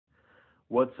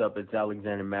What's up? It's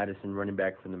Alexander Madison, running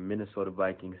back from the Minnesota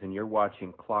Vikings, and you're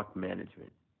watching Clock Management.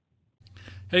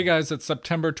 Hey guys, it's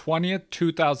September 20th,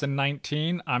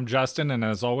 2019. I'm Justin, and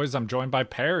as always, I'm joined by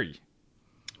Perry.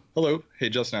 Hello. Hey,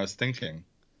 Justin, I was thinking,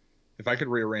 if I could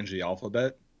rearrange the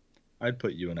alphabet, I'd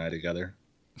put you and I together.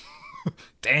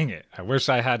 Dang it. I wish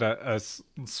I had a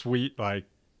sweet,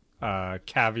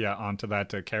 caveat onto that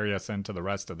to carry us into the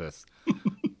rest of this,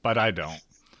 but I don't.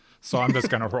 So I'm just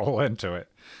going to roll into it.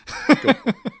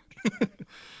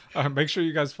 Make sure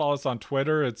you guys follow us on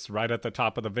Twitter. It's right at the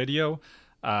top of the video.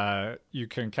 You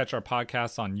can catch our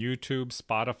podcasts on YouTube,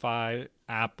 Spotify,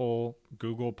 Apple,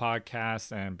 Google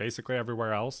Podcasts, and basically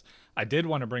everywhere else. I did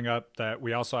want to bring up that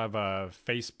we also have a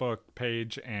Facebook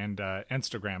page and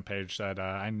Instagram page that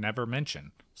I never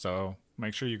mentioned. So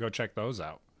make sure you go check those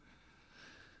out.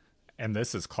 And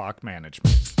this is Clock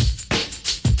Management.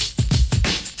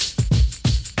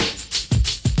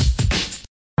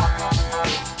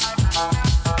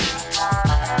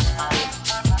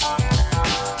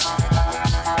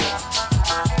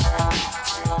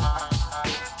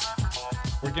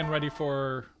 We're getting ready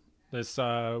for this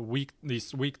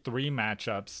these week 3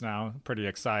 matchups now. Pretty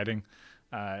exciting.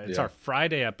 It's our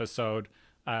Friday episode.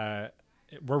 We're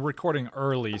recording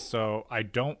early, so I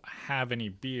don't have any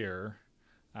beer.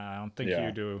 I don't think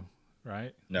you do,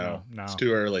 right? No, it's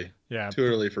too early. Yeah, too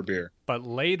early for beer. But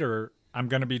later, I'm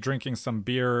going to be drinking some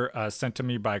beer sent to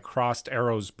me by Crossed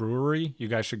Arrows Brewery. You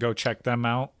guys should go check them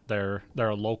out. They're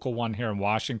a local one here in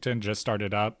Washington. Just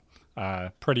started up.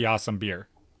 Pretty awesome beer.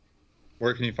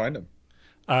 Where can you find them?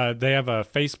 They have a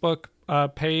Facebook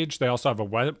page. They also have a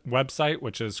website,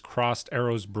 which is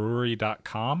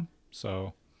crossedarrowsbrewery.com.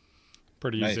 So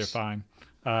pretty easy to find.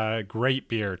 Great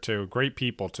beer, too. Great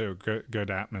people, too.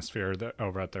 Good atmosphere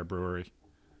over at their brewery.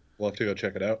 We'll have to go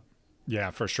check it out.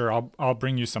 Yeah, for sure. I'll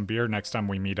bring you some beer next time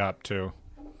we meet up, too.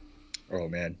 Oh,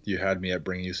 man. You had me at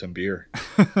bring you some beer.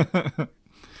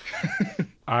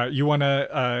 You want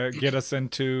to get us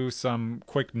into some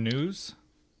quick news?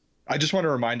 I just want to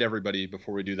remind everybody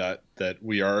before we do that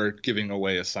we are giving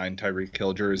away a signed Tyreek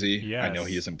Hill jersey. Yes. I know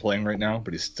he isn't playing right now,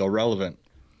 but he's still relevant.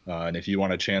 And if you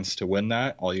want a chance to win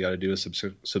that, all you got to do is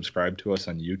subscribe to us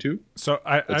on YouTube. So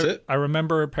I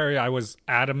remember, Perry, I was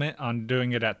adamant on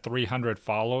doing it at 300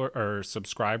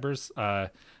 subscribers. I'm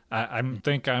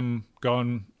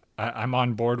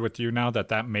on board with you now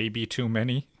that may be too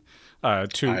many,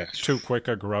 too quick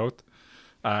a growth.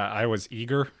 I was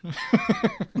eager.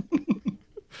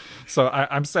 So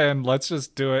I'm saying let's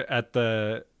just do it at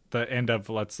the end of,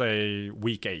 let's say,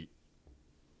 week 8.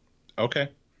 Okay.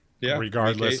 Yeah.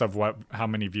 Regardless of how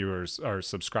many viewers or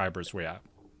subscribers we have.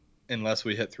 Unless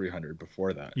we hit 300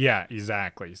 before that. Yeah,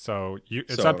 exactly. So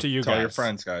it's up to you guys. Tell your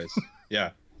friends, guys. Yeah.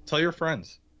 Tell your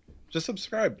friends. Just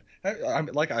subscribe.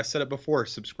 Like I said it before,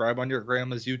 subscribe on your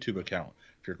grandma's YouTube account.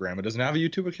 If your grandma doesn't have a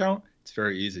YouTube account, it's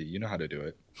very easy. You know how to do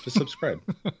it. Just subscribe.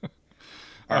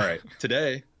 All right.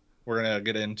 Today, we're going to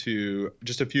get into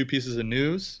just a few pieces of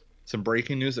news, some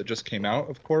breaking news that just came out,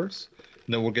 of course.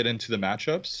 And then we'll get into the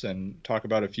matchups and talk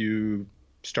about a few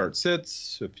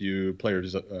start-sits, a few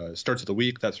players' starts of the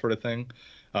week, that sort of thing.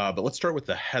 But let's start with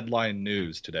the headline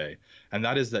news today. And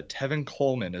that is that Tevin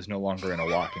Coleman is no longer in a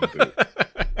walking boot.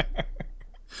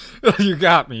 You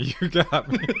got me.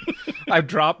 I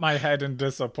dropped my head in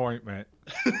disappointment.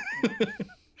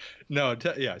 No,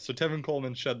 so Tevin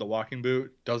Coleman shed the walking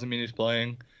boot. Doesn't mean he's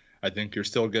playing. I think you're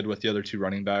still good with the other 2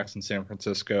 running backs in San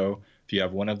Francisco. If you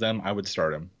have one of them, I would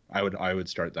start him. I would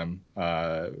start them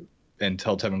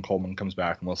until Tevin Coleman comes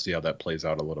back, and we'll see how that plays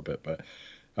out a little bit. But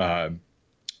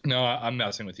no, I'm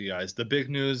messing with you guys. The big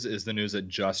news is the news that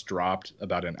just dropped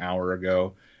about an hour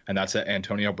ago, and that's that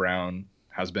Antonio Brown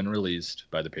has been released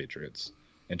by the Patriots.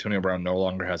 Antonio Brown no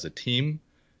longer has a team.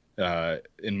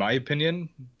 In my opinion,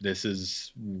 this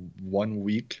is 1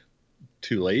 week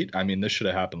too late. I mean, this should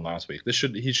have happened last week.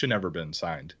 He should never been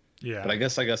signed. Yeah. But I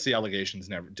guess the allegations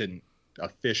didn't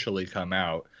officially come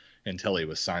out until he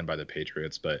was signed by the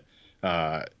Patriots. But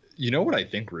you know what I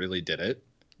think really did it?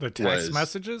 The text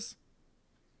messages?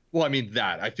 Well, I mean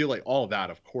that. I feel like all of that,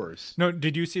 of course. No,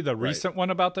 did you see the recent one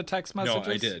about the text messages?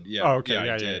 No, I did. Yeah. Oh, okay.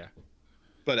 Yeah, I did.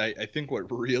 But I think what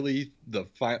really the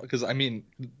final, because I mean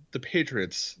the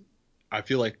Patriots, I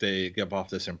feel like they give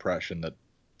off this impression that,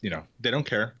 they don't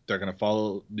care. They're going to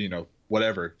follow,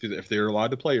 whatever. If they're allowed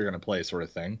to play, you're going to play, sort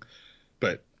of thing.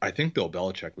 But I think Bill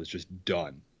Belichick was just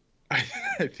done. I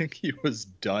think he was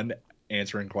done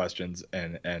answering questions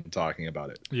and talking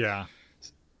about it. Yeah.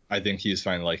 I think he's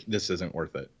finally like, this isn't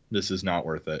worth it. This is not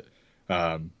worth it.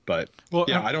 But Well,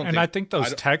 yeah, I don't and think I think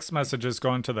those text messages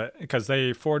going to because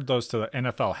they forward those to the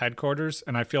NFL headquarters,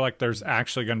 and I feel like there's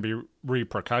actually going to be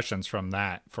repercussions from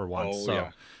that for once. Oh So,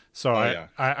 yeah, so oh I, yeah.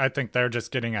 I I think they're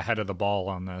just getting ahead of the ball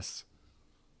on this.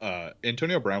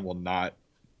 Antonio Brown will not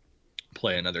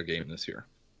play another game this year.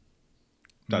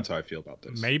 That's how I feel about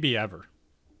this. Maybe ever.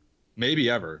 Maybe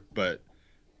ever, but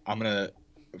I'm gonna,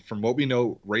 from what we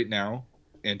know right now,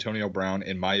 Antonio Brown,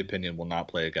 in my opinion, will not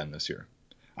play again this year.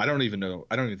 I don't even know.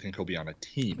 I don't even think he'll be on a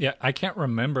team. Yeah, I can't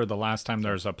remember the last time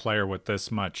there was a player with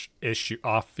this much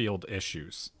off-field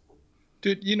issues.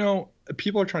 Dude,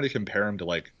 people are trying to compare him to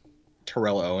like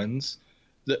Terrell Owens.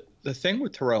 The thing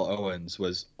with Terrell Owens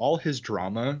was all his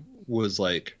drama was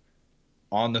like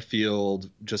on the field,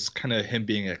 just kind of him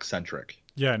being eccentric.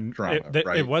 Yeah, Drama,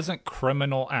 right? it wasn't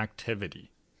criminal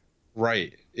activity.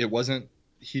 Right. It wasn't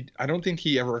I don't think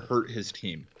he ever hurt his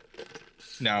team.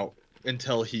 Now,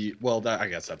 until I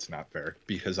guess that's not fair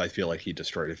because I feel like he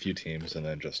destroyed a few teams and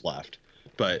then just left.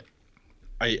 But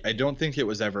I don't think it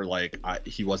was ever like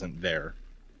he wasn't there,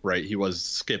 right? He was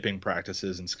skipping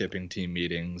practices and skipping team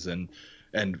meetings and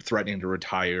threatening to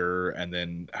retire and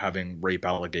then having rape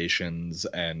allegations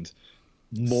and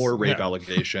more rape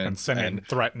allegations and sending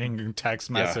threatening text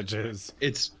messages.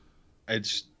 It's I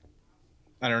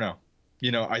don't know.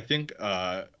 I think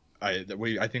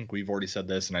I think we've already said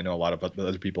this, and I know a lot of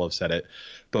other people have said it.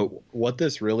 But what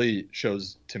this really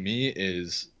shows to me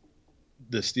is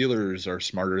the Steelers are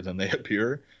smarter than they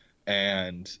appear,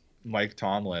 and Mike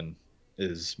Tomlin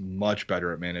is much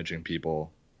better at managing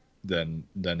people than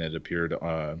it appeared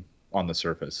on the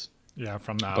surface. Yeah,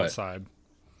 from the outside.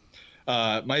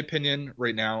 My opinion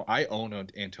right now, I own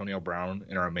Antonio Brown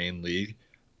in our main league.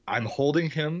 I'm holding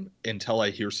him until I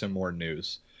hear some more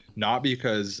news. Not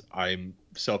because I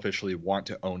selfishly want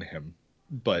to own him,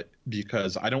 but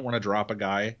because I don't want to drop a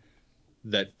guy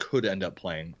that could end up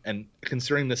playing. And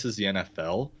considering this is the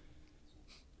NFL,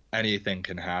 anything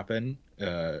can happen.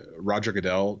 Roger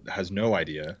Goodell has no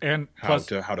idea how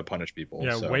to punish people.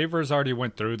 Yeah, waivers already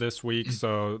went through this week,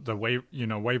 so the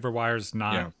waiver wire's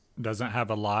doesn't have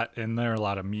a lot in there, a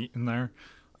lot of meat in there.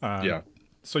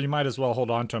 So you might as well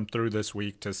hold on to him through this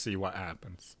week to see what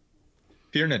happens.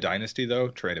 If you're in a dynasty, though,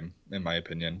 trade him, in my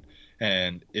opinion.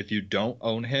 And if you don't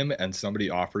own him and somebody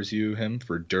offers you him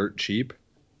for dirt cheap,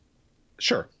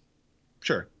 sure,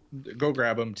 go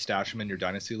grab him, stash him in your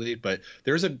dynasty league. But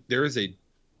there is a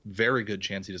very good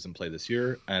chance he doesn't play this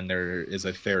year, and there is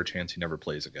a fair chance he never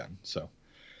plays again. So,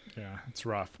 yeah, it's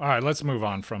rough. All right, let's move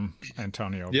on from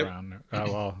Antonio Brown.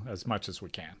 Well, as much as we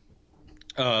can.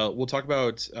 We'll talk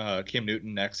about Cam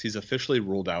Newton next. He's officially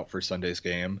ruled out for Sunday's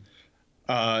game.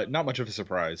 Not much of a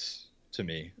surprise to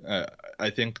me. I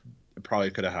think it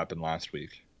probably could have happened last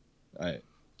week.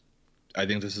 I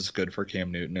think this is good for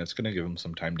Cam Newton. It's going to give him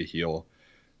some time to heal.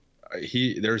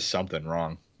 There's something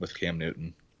wrong with Cam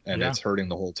Newton, and it's hurting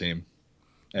the whole team.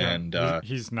 And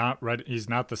he's not ready. He's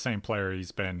not the same player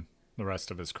he's been the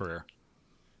rest of his career.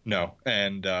 No,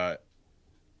 and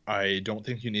I don't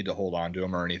think you need to hold on to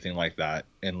him or anything like that,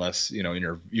 unless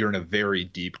you're in a very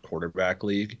deep quarterback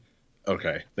league.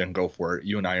 Okay, then go for it.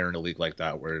 You and I are in a league like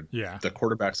that where the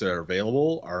quarterbacks that are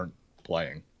available aren't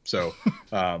playing. So,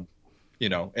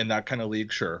 in that kind of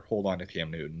league, sure, hold on to Cam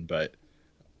Newton. But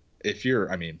if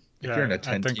you're in a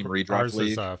 10-team redraft ours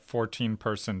league, is a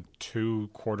 14-person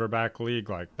 2-quarterback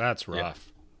league. Like, that's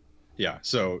rough. Yeah,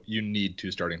 so you need 2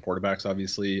 starting quarterbacks,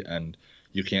 obviously, and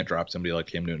you can't drop somebody like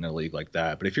Cam Newton in a league like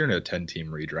that. But if you're in a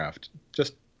 10-team redraft,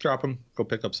 just drop him. Go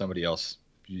pick up somebody else.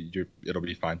 It'll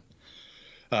be fine.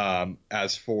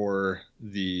 As for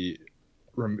the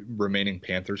remaining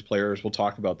Panthers players, we'll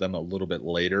talk about them a little bit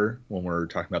later when we're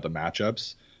talking about the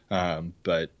matchups.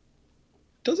 But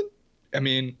doesn't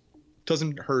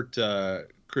hurt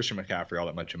Christian McCaffrey all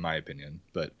that much, in my opinion.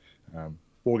 But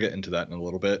we'll get into that in a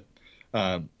little bit.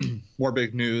 More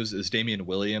big news is Damian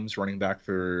Williams, running back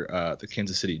for the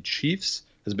Kansas City Chiefs,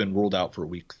 has been ruled out for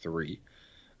week 3.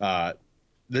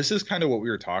 This is kind of what we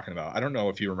were talking about. I don't know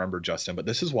if you remember, Justin, but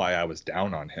this is why I was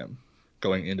down on him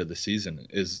going into the season,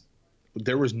 is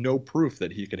there was no proof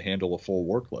that he could handle a full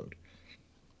workload.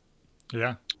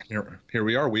 Yeah. Here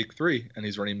we are, week 3, and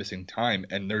he's already missing time,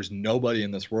 and there's nobody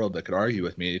in this world that could argue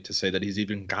with me to say that he's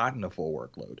even gotten a full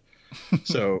workload.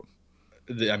 So,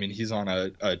 he's on a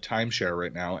timeshare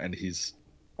right now, and he's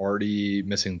already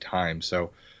missing time.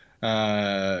 So,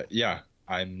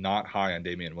 I'm not high on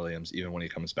Damian Williams even when he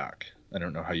comes back. I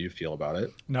don't know how you feel about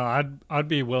it. No, I'd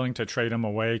be willing to trade him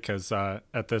away because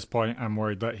at this point I'm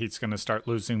worried that he's going to start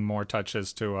losing more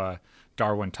touches to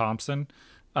Darwin Thompson.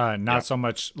 Not so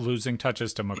much losing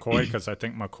touches to McCoy because I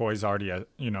think McCoy's already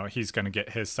he's going to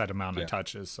get his set amount of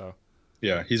touches. So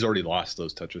Yeah, he's already lost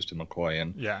those touches to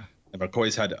McCoy, Yeah. and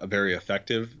McCoy's had a very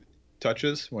effective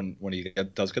touches when he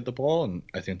does get the ball, and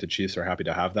I think the Chiefs are happy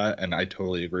to have that. And I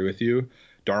totally agree with you.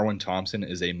 Darwin Thompson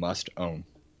is a must own.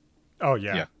 Oh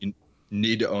yeah. Yeah, you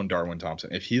need to own Darwin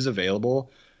Thompson. If he's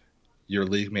available, your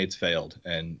league mates failed,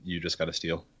 and you just got to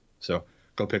steal. So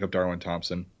go pick up Darwin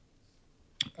Thompson.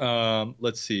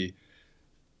 Let's see.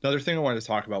 Another thing I wanted to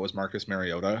talk about was Marcus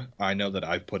Mariota. I know that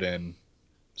I've put in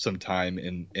some time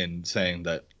in saying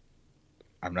that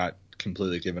I'm not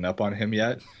completely given up on him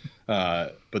yet.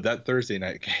 But that Thursday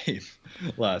night game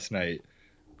last night.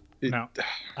 No,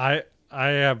 I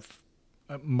have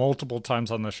multiple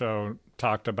times on the show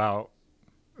talked about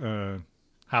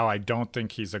how I don't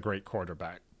think he's a great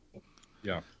quarterback.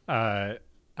 Yeah.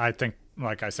 I think,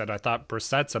 like I said, I thought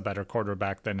Brissett's a better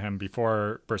quarterback than him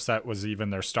before Brissett was even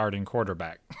their starting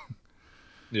quarterback.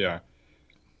 Yeah.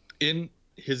 In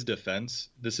his defense,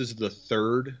 this is the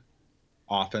third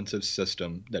offensive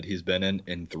system that he's been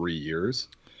in 3 years.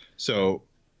 So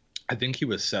I think he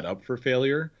was set up for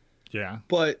failure. Yeah.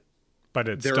 But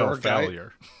it's there still are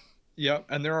failure. Yeah,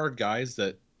 and there are guys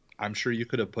that I'm sure you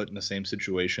could have put in the same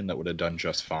situation that would have done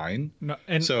just fine. No,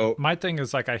 and so my thing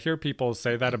is, like, I hear people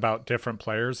say that about different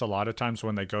players a lot of times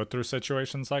when they go through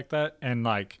situations like that. And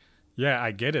like, yeah,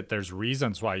 I get it. There's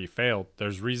reasons why you failed.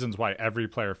 There's reasons why every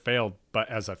player failed. But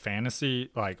as a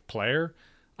fantasy like player,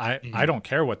 I don't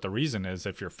care what the reason is.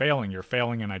 If you're failing,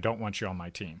 and I don't want you on my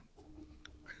team.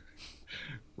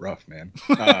 Rough, man.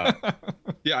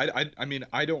 Yeah, I mean,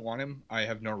 I don't want him. I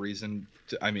have no reason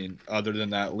to. I mean, other than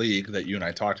that league that you and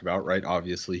I talked about, right?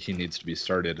 Obviously, he needs to be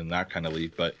started in that kind of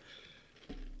league. But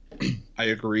I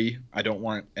agree. I don't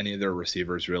want any of their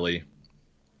receivers really.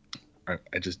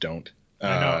 I just don't.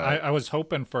 I know. I was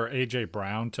hoping for AJ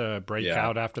Brown to break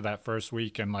out after that first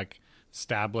week and like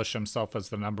establish himself as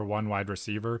the number one wide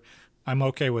receiver. I'm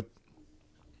okay with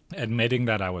admitting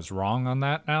that I was wrong on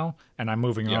that now, and I'm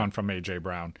moving on from AJ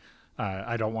Brown.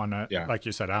 I don't want to, like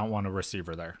you said, I don't want a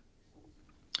receiver there.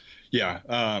 Yeah.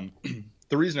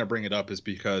 The reason I bring it up is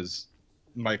because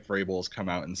Mike Vrabel has come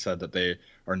out and said that they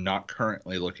are not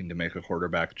currently looking to make a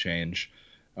quarterback change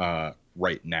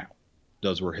right now.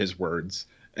 Those were his words.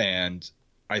 And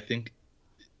I think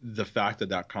the fact that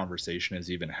that conversation is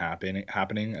even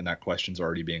happening and that question's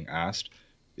already being asked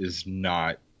is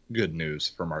not good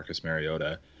news for Marcus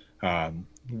Mariota.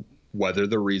 Whether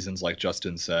the reasons, like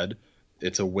Justin said,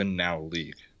 it's a win now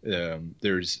league.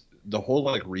 There's the whole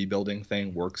like rebuilding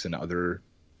thing works in other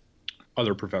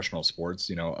professional sports.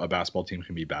 You know, a basketball team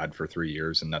can be bad for 3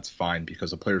 years, and that's fine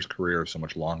because a player's career is so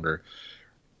much longer.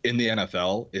 In the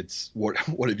NFL, it's what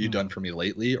have you done for me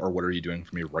lately, or what are you doing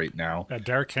for me right now?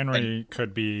 Derrick Henry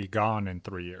could be gone in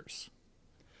 3 years.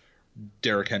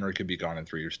 Derrick Henry could be gone in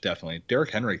 3 years, definitely.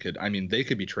 Derrick Henry could. I mean, they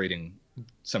could be trading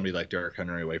somebody like Derrick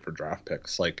Henry away for draft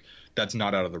picks. Like, that's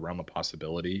not out of the realm of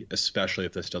possibility, especially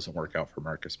if this doesn't work out for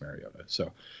Marcus Mariota.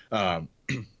 So,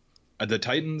 the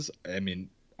Titans. I mean,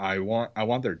 I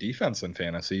want their defense in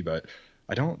fantasy, but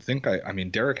I don't think I mean,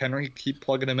 Derrick Henry, keep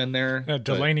plugging him in there.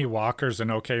 Delaney Walker's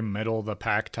an okay middle of the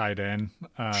pack tight end.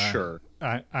 Sure.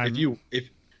 I'm if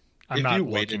not you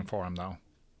looking waited for him though.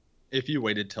 If you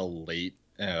waited till late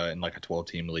in like a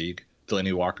 12-team league,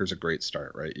 Delaney Walker's a great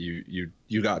start, right?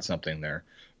 You got something there.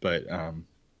 But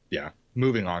yeah,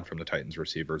 moving on from the Titans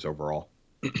receivers overall.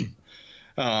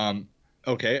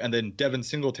 Okay, and then Devin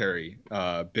Singletary,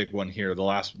 big one here. The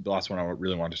last one I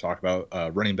really wanted to talk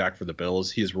about, running back for the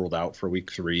Bills. He's ruled out for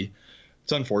week 3.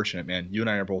 It's unfortunate, man. You and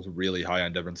I are both really high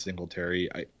on Devin Singletary.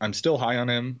 I'm still high on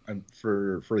him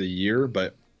for the year,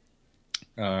 but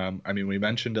I mean, we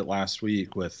mentioned it last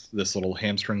week with this little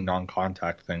hamstring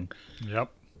non-contact thing. Yep.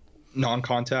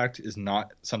 Non-contact is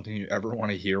not something you ever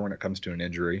want to hear when it comes to an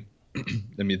injury.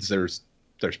 That means there's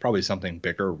probably something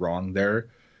bigger wrong there.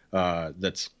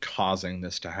 That's causing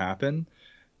this to happen.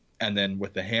 And then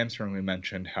with the hamstring, we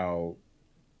mentioned how,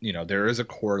 you know, there is a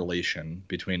correlation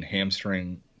between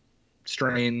hamstring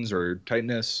strains or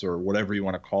tightness or whatever you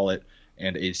want to call it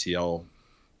and ACL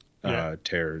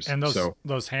tears. And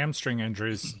those hamstring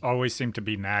injuries always seem to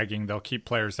be nagging. They'll keep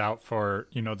players out for,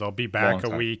 you know, they'll be back a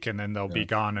week and then they'll be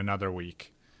gone another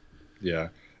week. Yeah.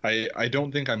 I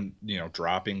don't think I'm, you know,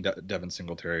 dropping Devin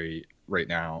Singletary right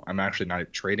now. I'm actually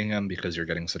not trading him because you're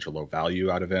getting such a low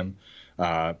value out of him.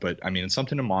 But I mean, it's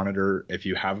something to monitor. If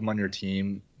you have him on your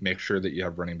team, make sure that you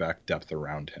have running back depth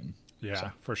around him.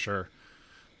 Yeah, for sure.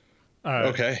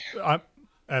 Okay.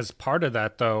 As part of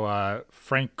that, though,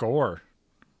 Frank Gore,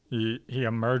 he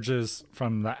emerges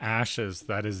from the ashes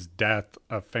that is death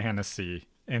of fantasy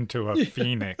into a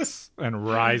phoenix and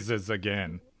rises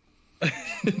again.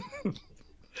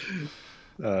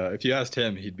 If you asked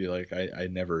him, he'd be like, I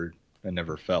never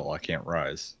fell. I can't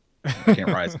rise. I can't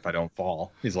rise if I don't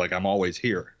fall. He's like, I'm always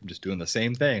here. I'm just doing the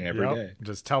same thing every Yep. day.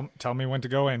 Just tell me when to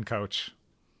go in, coach.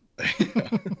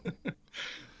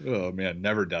 Oh man,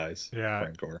 never dies. Yeah.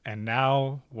 Frank Gore. And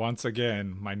now, once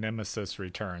again, my nemesis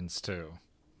returns too.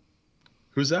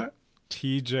 Who's that?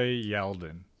 TJ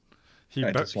Yeldon.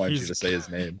 I just wanted you to say his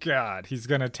name. God, he's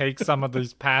going to take some of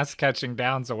these pass catching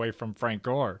downs away from Frank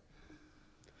Gore.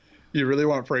 You really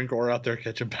want Frank Gore out there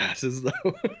catching passes,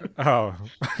 though? Oh,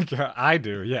 I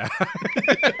do, yeah.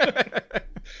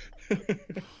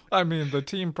 I mean, the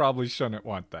team probably shouldn't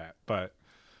want that, but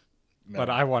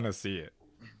I want to see it.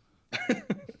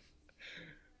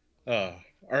 All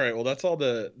right. Well, that's all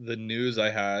the news I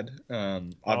had.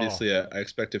 Obviously, I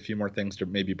expect a few more things to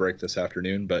maybe break this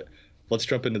afternoon, but let's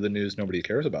jump into the news nobody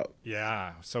cares about.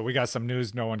 Yeah. So we got some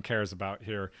news no one cares about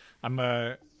here. I'm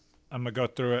gonna go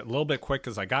through it a little bit quick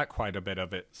because I got quite a bit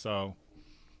of it. So,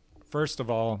 first of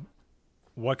all,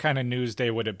 what kind of news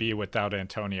day would it be without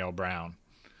Antonio Brown?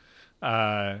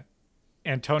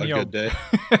 Antonio. A good day.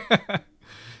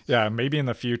 Yeah, maybe in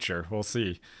the future. We'll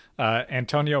see.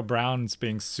 Antonio Brown's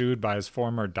being sued by his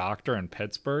former doctor in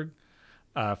Pittsburgh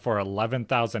for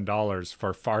 $11,000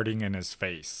 for farting in his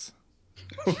face.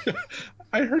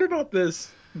 I heard about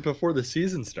this before the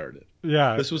season started.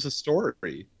 Yeah. This was a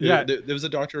story. Yeah. There was a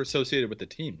doctor associated with the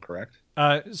team, correct?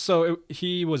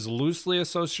 He was loosely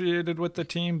associated with the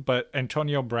team, but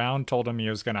Antonio Brown told him he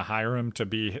was going to hire him to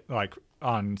be like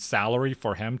on salary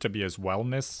for him to be his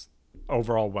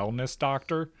overall wellness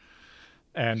doctor.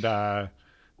 And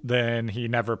then he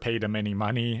never paid him any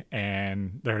money.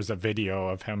 And there's a video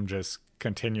of him just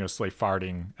continuously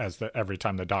farting every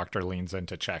time the doctor leans in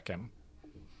to check him.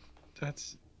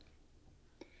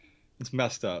 It's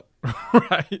messed up.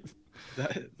 Right.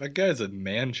 That guy's a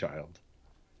man-child.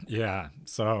 Yeah.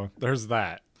 So there's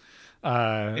that.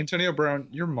 Antonio Brown,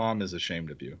 your mom is ashamed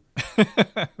of you.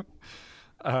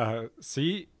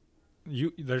 See,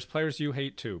 there's players you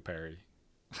hate too, Perry.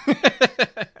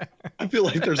 I feel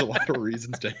like there's a lot of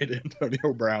reasons to hate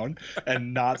Antonio Brown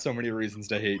and not so many reasons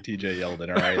to hate TJ Yeldon.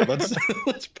 All right,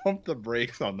 let's pump the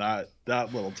brakes on that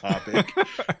little topic.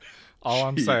 All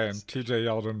I'm saying, TJ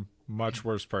Yeldon, much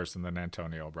worse person than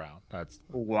Antonio Brown. That's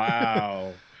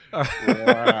wow.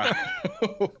 Wow.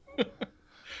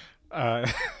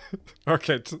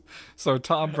 Okay, so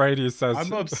Tom Brady says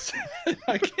I'm upset.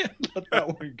 I can't let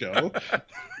that one go.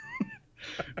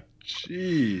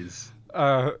 Jeez.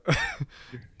 You're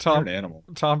an animal.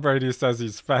 Tom Brady says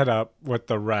he's fed up with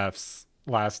the refs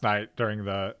last night during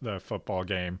the football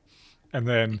game, and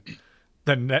then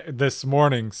this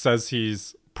morning says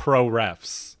he's pro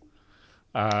refs.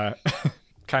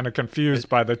 Kind of confused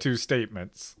by the two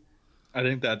statements. I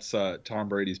think that's Tom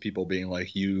Brady's people being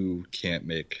like, you can't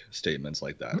make statements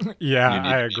like that. Yeah,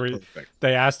 I agree.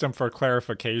 They asked him for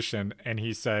clarification, and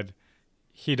he said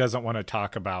he doesn't want to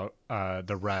talk about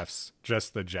the refs,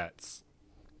 just the Jets.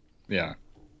 Yeah.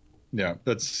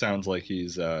 That sounds like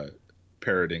he's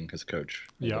parroting his coach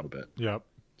a little bit. Yep.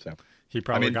 So he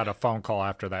probably got a phone call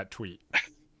after that tweet.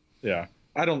 Yeah.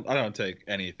 I don't take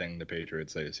anything the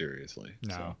Patriots say seriously.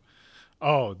 No. So.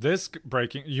 Oh, this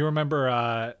breaking! You remember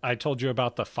I told you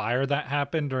about the fire that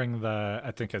happened during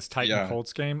I think it's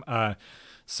Colts game.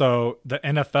 So the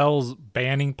NFL's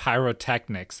banning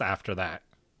pyrotechnics after that.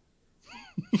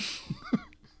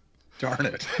 Darn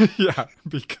it! Yeah,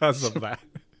 because of that.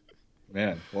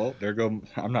 Man, well,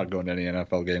 I'm not going to any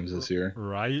NFL games this year.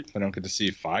 Right? I don't get to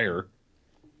see fire.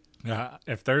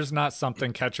 If there's not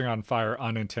something catching on fire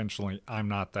unintentionally, I'm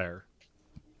not there.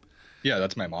 Yeah,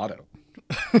 that's my motto.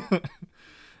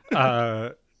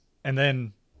 And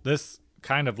then this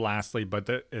kind of lastly, but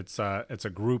it's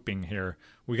a grouping here.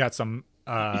 We got some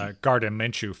Gardner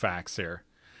Minshew facts here.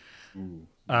 Ooh,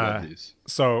 love these.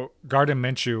 So Gardner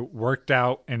Minshew worked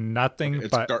out in nothing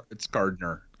it's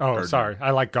Gardner. Oh, Gardner. Sorry,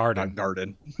 I like Garden. Not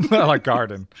Garden. I like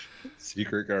Garden.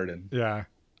 Secret Garden. Yeah,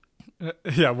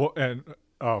 yeah. Well, and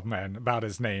oh man, about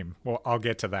his name. Well, I'll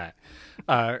get to that.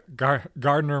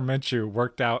 Gardner Minshew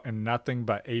worked out in nothing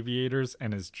but aviators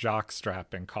and his jock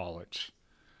strap in college.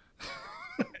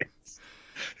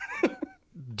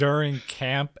 During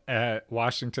camp at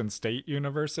Washington State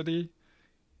University,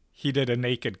 he did a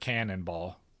naked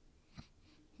cannonball.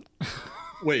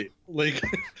 Wait, like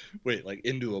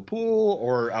into a pool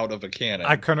or out of a cannon?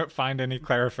 I couldn't find any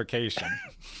clarification.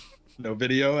 No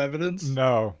video evidence?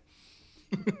 No.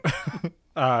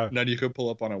 None you could pull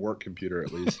up on a work computer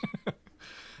at least.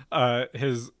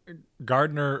 His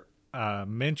Gardner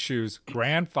Minshew's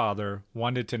grandfather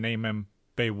wanted to name him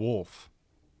Beowulf.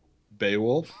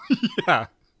 Beowulf? Yeah.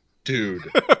 Dude.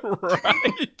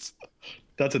 Right.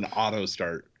 That's an auto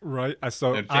start Right.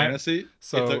 So in fantasy.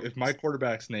 so If my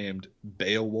quarterback's named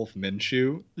Beowulf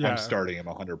Minshew, I'm yeah. starting him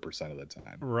 100% of the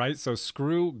time. Right. So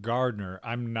screw Gardner.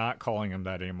 I'm not calling him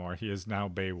that anymore. He is now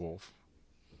Beowulf.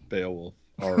 Beowulf.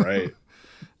 All right.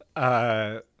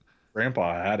 Uh,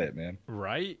 Grandpa had it, man.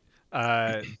 right.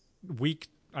 Week,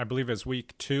 I believe it's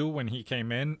week 2 when he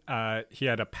came in. He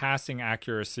had a passing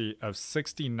accuracy of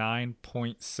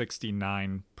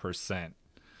 69.69%.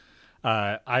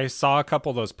 I saw a couple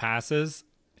of those passes.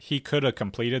 He could have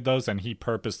completed those, and he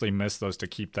purposely missed those to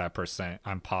keep that percent.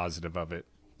 I'm positive of it.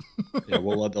 Yeah,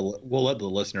 we'll let the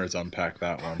listeners unpack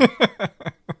that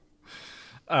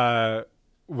one.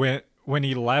 When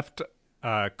he left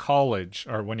college,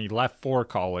 or when he left for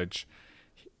college,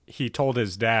 he told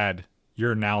his dad,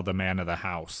 "You're now the man of the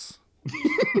house."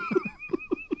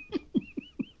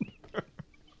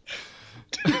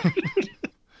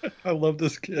 I love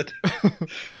this kid.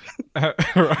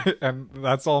 Right, and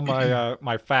that's all my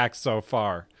my facts so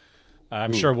far.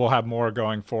 I'm sure we'll have more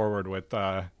going forward with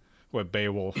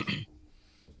Beowulf.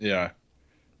 Yeah.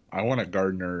 I want a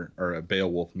Gardner or a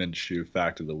Beowulf Minshew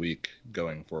fact of the week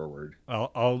going forward.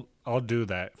 I'll do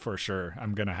that for sure.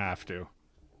 I'm gonna have to.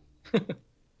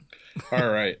 All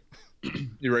right.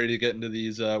 You ready to get into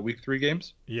these week 3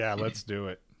 games? Yeah, let's do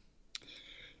it.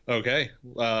 Okay.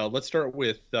 Let's start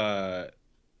with the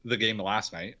game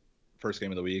last night, first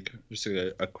game of the week. Just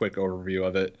a quick overview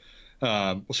of it.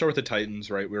 We'll start with the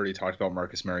Titans, right? We already talked about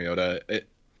Marcus Mariota.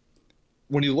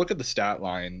 When you look at the stat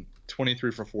line,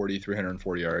 23 for 40,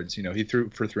 340 yards. You know, he threw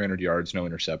for 300 yards, no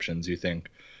interceptions. You think,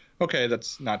 okay,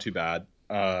 that's not too bad.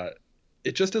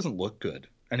 It just doesn't look good,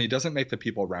 and he doesn't make the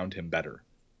people around him better.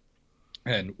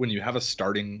 And when you have a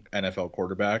starting NFL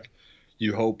quarterback,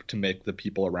 you hope to make the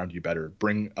people around you better,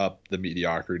 bring up the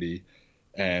mediocrity,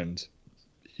 and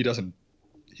he doesn't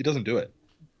do it.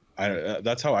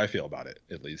 That's how I feel about it.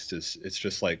 At least it's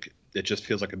just like it just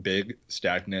feels like a big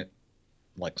stagnant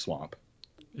like swamp.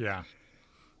 Yeah.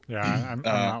 I'm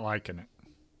not liking it.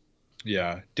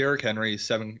 Yeah, Derrick Henry,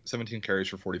 17 carries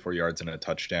for 44 yards and a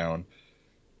touchdown.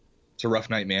 It's a rough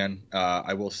night, man.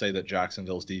 I will say that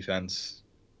Jacksonville's defense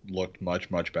looked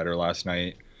much, much better last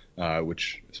night,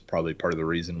 which is probably part of the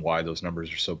reason why those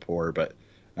numbers are so poor. But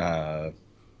I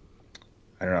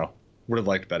don't know. Would have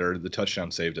liked better. The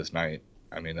touchdown saved us night.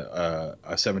 I mean,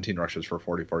 a 17 rushes for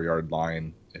 44-yard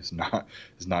line is not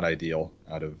ideal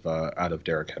out of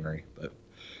Derrick Henry, but.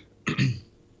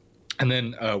 And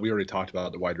then we already talked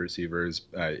about the wide receivers.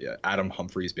 Adam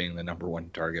Humphries being the number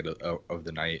 1 target of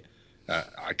the night.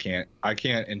 I can't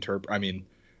interpret. I mean,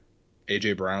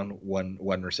 AJ Brown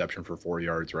one reception for 4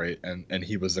 yards, right? And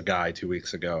he was the guy 2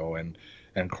 weeks ago. And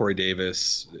Corey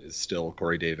Davis is still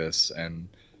Corey Davis. And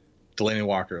Delaney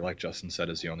Walker, like Justin said,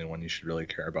 is the only one you should really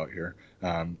care about here.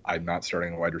 I'm not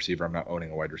starting a wide receiver. I'm not owning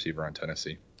a wide receiver on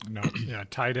Tennessee. No, yeah,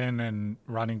 tight end and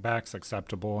running backs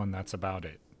acceptable, and that's about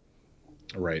it.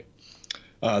 Right.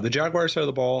 The Jaguars side of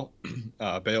the ball,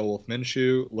 Beowulf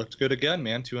Minshew looked good again,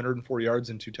 man. 204 yards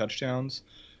and 2 touchdowns.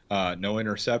 No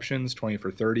interceptions, 20 for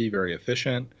 30, very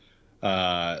efficient.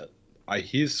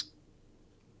 He's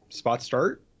spot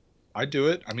start. I'd do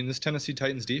it. I mean, this Tennessee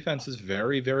Titans defense is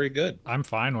very, very good. I'm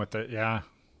fine with it, yeah.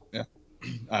 Yeah.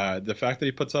 The fact that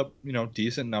he puts up,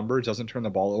 decent numbers, doesn't turn the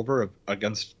ball over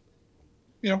against,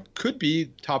 could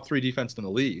be top 3 defense in the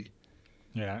league.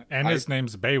 Yeah, and his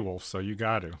name's Beowulf, so you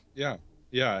got to. Yeah,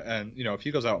 and if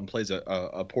he goes out and plays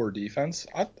a poor defense,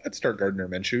 I'd start Gardner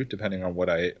Minshew, depending on what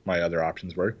my other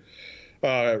options were.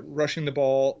 Rushing the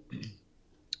ball,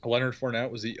 Leonard Fournette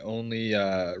was the only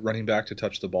running back to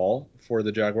touch the ball for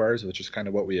the Jaguars, which is kind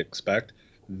of what we expect.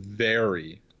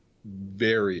 Very,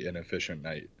 very inefficient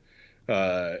night.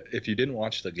 If you didn't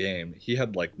watch the game, he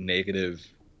had like negative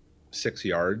 6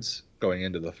 yards going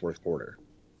into the fourth quarter.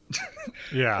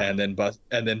 Yeah, and then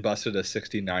busted a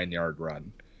 69-yard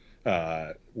run,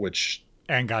 which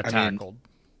got tackled.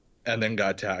 And then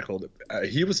got tackled.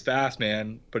 He was fast,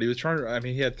 man, but he was trying to. I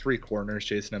mean, he had 3 corners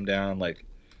chasing him down. Like,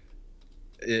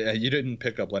 you didn't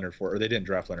pick up Leonard Fournette, or they didn't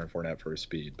draft Leonard Fournette for his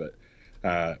speed, but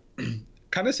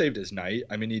kind of saved his night.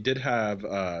 I mean, he did have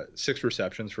 6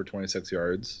 receptions for 26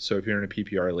 yards. So if you're in a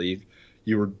PPR league,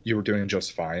 you were doing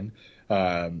just fine.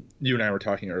 You and I were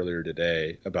talking earlier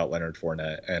today about Leonard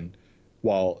Fournette, and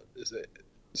while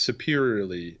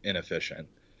superiorly inefficient,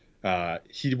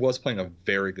 he was playing a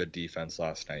very good defense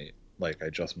last night, like I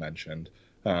just mentioned.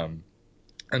 And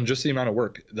just the amount of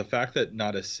work, the fact that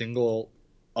not a single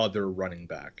other running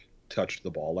back touched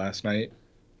the ball last night,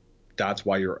 that's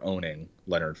why you're owning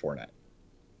Leonard Fournette.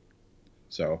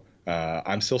 So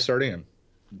I'm still starting him.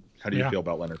 How do you feel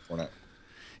about Leonard Fournette?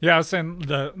 Yeah, I was saying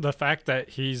the fact that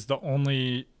he's the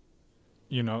only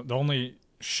the only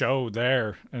show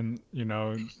there, and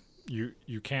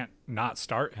you can't not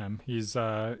start him. He's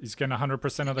getting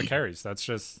 100% of the carries.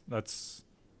 There's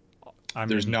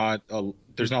not a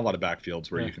lot of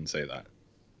backfields where Yeah. you can say that.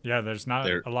 Yeah, there's not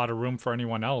There- a lot of room for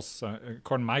anyone else.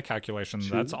 According to my calculation,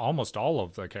 that's almost all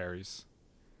of the carries.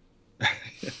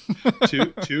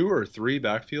 two or three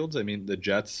backfields. I mean, the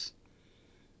Jets,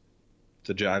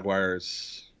 the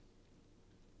Jaguars,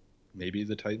 maybe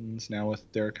the Titans now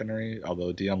with Derrick Henry,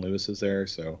 although Deion Lewis is there,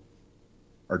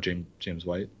 or James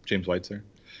White. James White's there,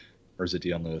 or is it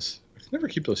Deion Lewis? I can never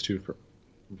keep those two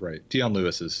right. Deion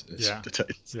Lewis is Yeah. the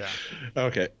Titans. Yeah.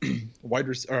 Okay, the wide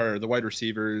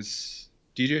receivers,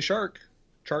 DJ Chark,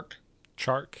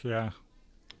 yeah.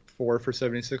 4 for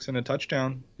 76 and a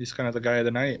touchdown. He's kind of the guy of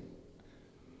the night.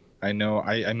 I know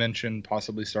I mentioned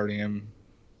possibly starting him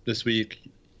this week.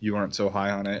 You weren't so high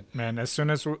on it. Man, as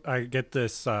soon as I get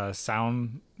this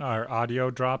sound or audio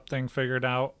drop thing figured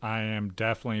out, I am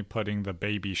definitely putting the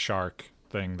Baby Shark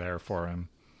thing there for him.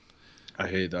 I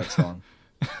hate that song.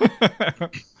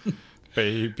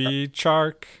 Baby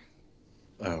Shark.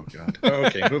 Oh, God.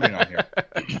 Okay, moving on here.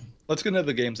 Let's get into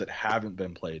the games that haven't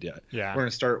been played yet. Yeah. We're going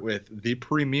to start with the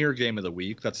premier game of the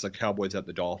week. That's the Cowboys at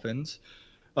the Dolphins.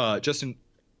 Justin,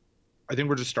 I think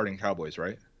we're just starting Cowboys,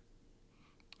 right?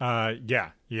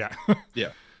 Yeah. Yeah.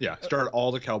 Start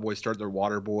all the Cowboys. Start their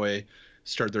water boy.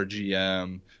 Start their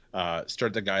GM.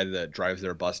 Start the guy that drives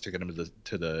their bus to get them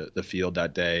to the field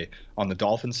that day. On the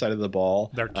Dolphins side of the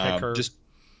ball, Their kicker.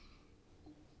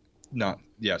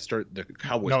 Start the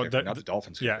Cowboys kicker, not the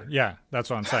Dolphins kicker. Yeah. That's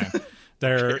what I'm saying.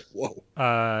 They're Whoa.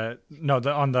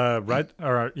 on the red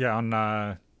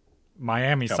on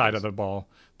Miami Cowboys. side of the ball,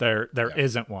 there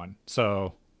isn't one.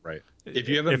 So Right. If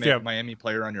you have a Miami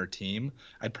player on your team,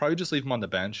 I'd probably just leave him on the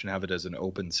bench and have it as an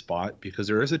open spot because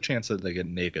there is a chance that they get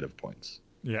negative points.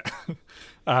 yeah,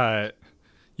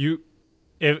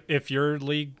 if your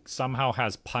league somehow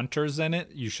has punters in it,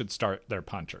 you should start their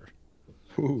punter.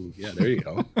 Ooh, yeah, there you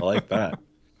go. I like that.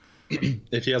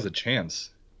 If he has a chance,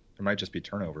 there might just be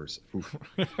turnovers.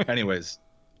 Anyways,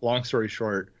 long story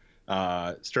short,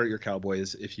 start your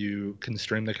Cowboys. If you can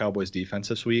stream the Cowboys defense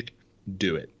this week,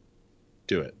 do it.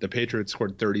 The Patriots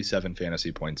scored 37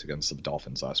 fantasy points against the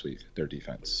Dolphins last week, their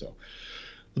defense. So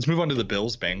let's move on to the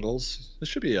Bills Bengals. This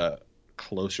should be a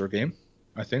closer game,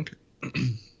 I think.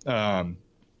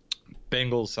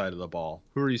 Bengals side of the ball.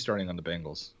 Who are you starting on the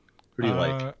Bengals? Who do you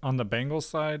like? On the Bengals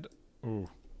side,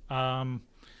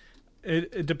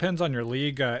 it depends on your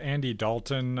league. Andy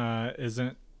Dalton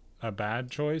isn't a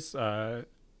bad choice.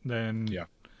 Then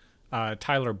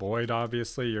Tyler Boyd,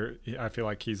 obviously, I feel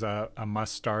like he's a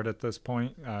must start at this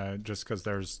point, just because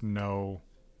there's no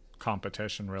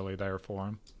competition really there for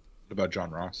him. What about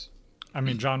John Ross? I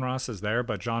mean, John Ross is there,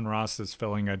 but John Ross is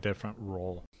filling a different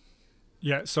role.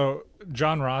 Yeah, so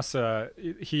John Ross,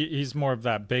 he's more of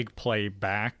that big play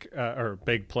back or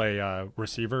big play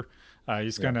receiver.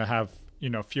 He's going to have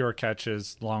fewer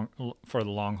catches for the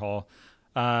long haul.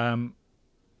 I'm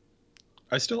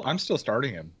still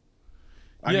starting him.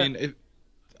 I mean,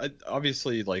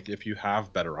 obviously, like if you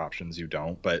have better options, you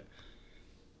don't. But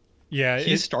yeah,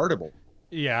 he's startable.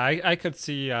 Yeah, I could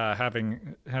see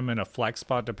having him in a flex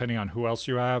spot depending on who else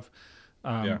you have.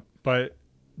 But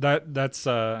that's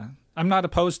I'm not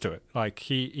opposed to it. Like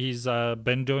he's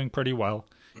been doing pretty well.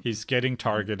 He's getting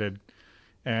targeted,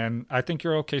 and I think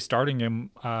you're okay starting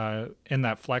him in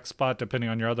that flex spot depending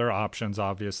on your other options,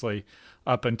 obviously,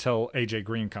 up until AJ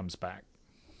Green comes back.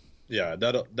 Yeah,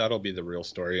 that'll be the real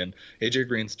story. And AJ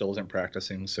Green still isn't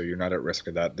practicing, so you're not at risk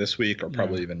of that this week or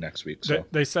probably even next week. So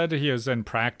they said he was in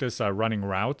practice running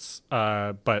routes,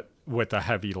 but with a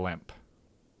heavy limp.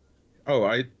 Oh,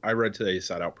 I read today he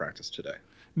sat out practice today.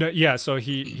 No, yeah, so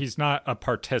he's not a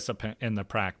participant in the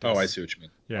practice. Oh, I see what you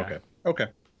mean. Yeah. Okay.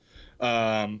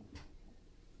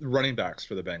 Running backs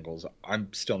for the Bengals, I'm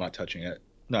still not touching it.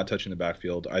 Not touching the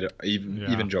backfield.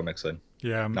 Even Joe Mixon.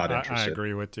 Yeah, not interested. I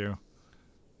agree with you.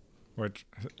 Which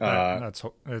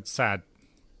it's sad.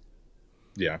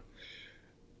 Yeah.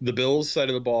 The Bills side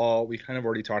of the ball, we kind of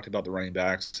already talked about the running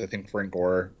backs. I think Frank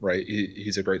Gore, right?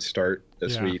 He's a great start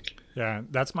this week. Yeah,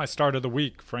 that's my start of the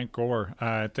week, Frank Gore.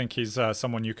 I think he's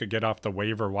someone you could get off the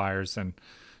waiver wires, and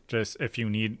just if you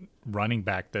need running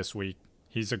back this week,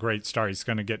 he's a great start. He's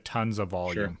going to get tons of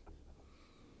volume.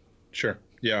 Sure.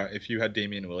 Yeah, if you had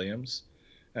Damian Williams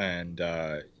and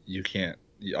you can't,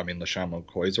 I mean, LaShawn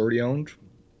McCoy's already owned,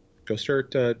 go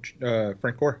start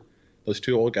Frank Gore. Those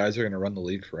two old guys are going to run the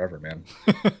league forever, man.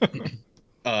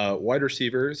 Wide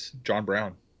receivers, John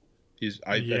Brown.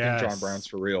 I think John Brown's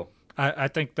for real. I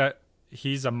think that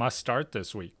he's a must start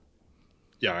this week.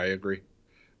 Yeah, I agree.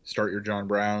 Start your John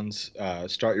Browns.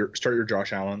 Start your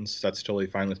Josh Allens. That's totally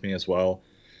fine with me as well.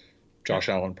 Josh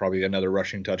Allen probably get another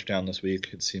rushing touchdown this week.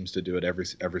 It seems to do it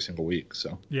every single week.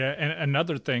 So Yeah, and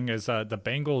another thing is the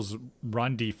Bengals'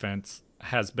 run defense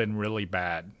has been really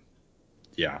bad.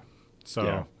 yeah, So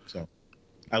yeah. So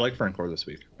I like Frank Gore this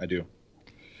week. I do.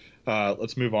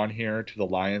 Let's move on here to the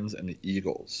Lions and the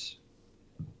Eagles.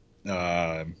 We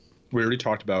already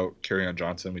talked about Kerryon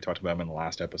Johnson. We talked about him in the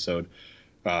last episode.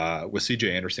 With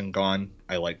CJ Anderson gone,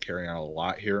 I like Kerryon a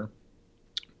lot here.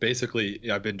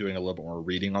 Basically, I've been doing a little bit more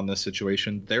reading on this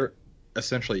situation. There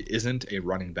essentially isn't a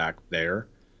running back there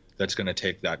that's going to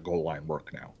take that goal line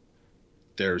work now.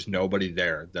 There's nobody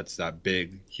there that's that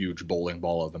big, huge bowling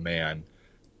ball of a man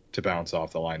to bounce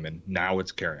off the lineman. Now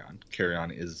it's Kerryon.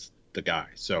 Kerryon is the guy.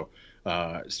 So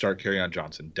start Kerryon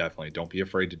Johnson. Definitely. Don't be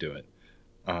afraid to do it.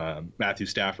 Matthew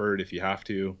Stafford, if you have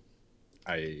to.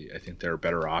 I think there are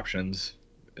better options,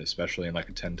 especially in like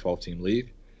a 10-12 team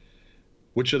league.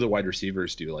 Which of the wide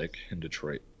receivers do you like in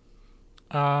Detroit?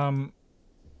 ooh.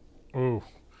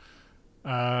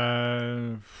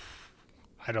 I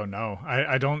don't know.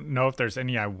 I don't know if there's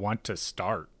any I want to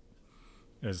start.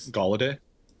 Is Galladay?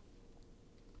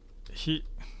 he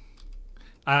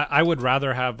I would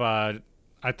rather have I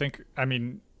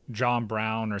mean John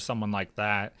Brown or someone like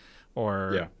that,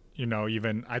 or Yeah.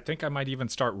 even I think I might even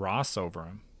start Ross over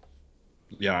him.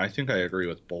 Yeah, I think I agree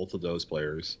with both of those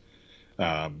players.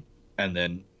 And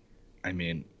then, I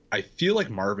mean, I feel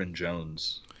like Marvin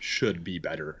Jones should be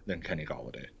better than Kenny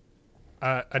Galladay.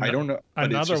 I don't know, but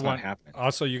it's Another just one. not happening.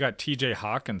 Also, you got T.J.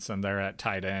 Hawkinson there at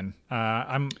tight end.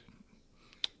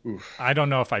 Oof. I don't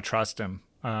know if I trust him.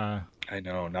 I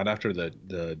know, not after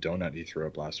the donut he threw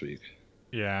up last week.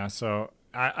 Yeah, so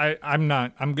I'll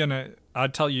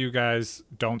tell you guys,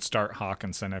 don't start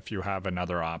Hawkinson if you have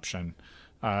another option.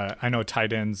 I know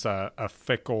tight end's a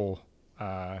fickle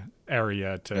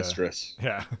area to Mistress.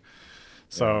 Yeah.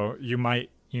 So you might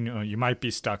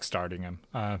be stuck starting him.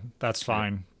 That's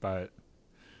fine, but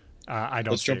I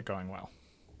don't see it going well.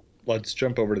 Let's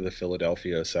jump over to the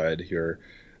Philadelphia side here.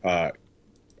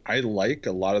 I like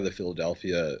a lot of the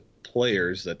Philadelphia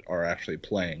players that are actually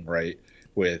playing, right?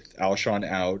 With Alshon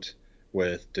out,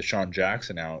 with Deshaun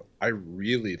Jackson out, I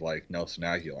really like Nelson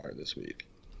Aguilar this week.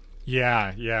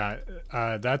 Yeah.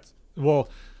 That's well.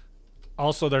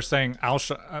 Also, they're saying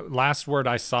Alshon. Last word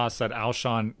I saw said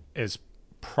Alshon is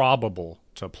probable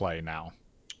to play now.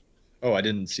 Oh, I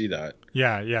didn't see that.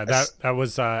 Yeah. That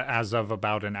was as of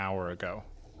about an hour ago.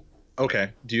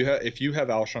 Okay. If you have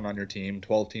Alshon on your team,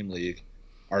 12-team league,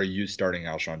 are you starting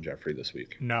Alshon Jeffrey this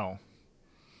week? No.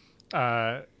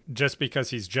 Just because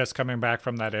he's just coming back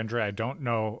from that injury, I don't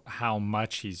know how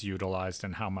much he's utilized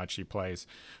and how much he plays.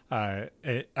 I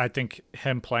think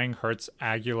him playing hurts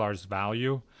Aguilar's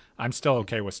value. I'm still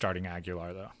okay with starting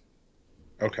Aguilar, though.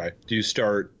 Okay. Do you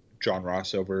start John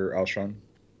Ross over Alshon?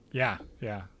 Yeah.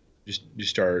 You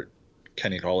start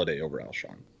Kenny Galladay over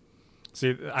Alshon?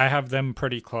 See, I have them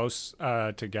pretty close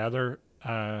together.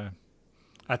 I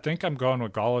think I'm going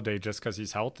with Galladay just because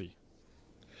he's healthy.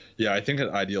 Yeah, I think in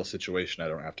an ideal situation, I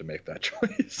don't have to make that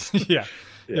choice. Yeah.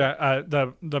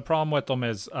 The problem with them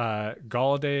is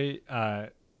Galladay.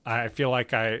 I feel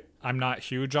like I'm not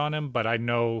huge on him, but I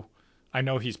know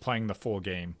he's playing the full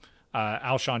game.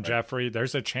 Alshon Jeffrey,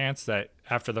 there's a chance that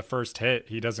after the first hit,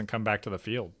 he doesn't come back to the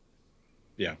field.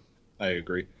 Yeah, I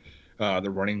agree. The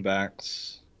running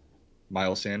backs,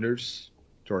 Miles Sanders,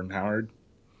 Jordan Howard,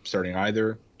 starting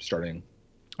either, starting.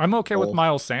 I'm okay both. with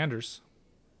Miles Sanders.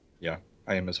 Yeah,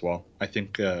 I am as well. I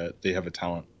think they have a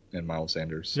talent in Miles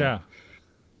Sanders. So. Yeah.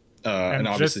 And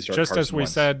obviously just as we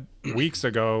Wentz. said weeks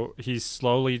ago, he's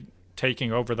slowly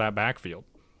taking over that backfield.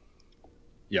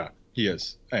 Yeah, he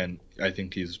is. And I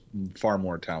think he's far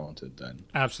more talented than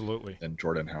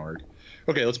Jordan Howard.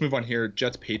 Okay, let's move on here.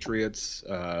 Jets, Patriots.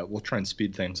 We'll try and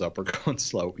speed things up. We're going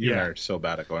slow. You and I are so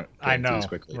bad at going I know, through these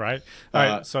quickly. Right? All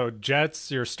right, so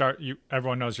Jets,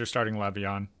 everyone knows you're starting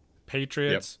Le'Veon.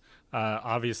 Patriots,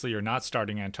 obviously you're not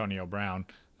starting Antonio Brown.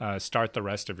 Start the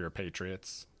rest of your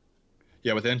Patriots.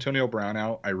 Yeah, with Antonio Brown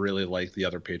out, I really like the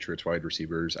other Patriots wide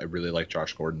receivers. I really like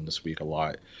Josh Gordon this week a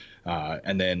lot.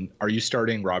 And then, are you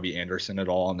starting Robbie Anderson at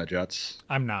all on the Jets?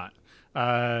 I'm not.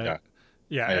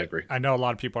 Yeah, I agree. I know a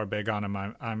lot of people are big on him.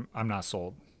 I'm not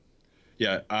sold.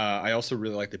 Yeah, I also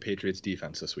really like the Patriots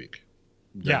defense this week.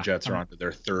 The Jets are on to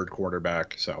their third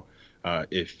quarterback, so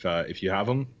if you have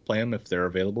them, play them. If they're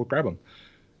available, grab them.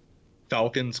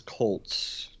 Falcons,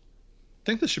 Colts. I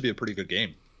think this should be a pretty good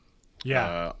game.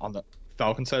 Yeah. On the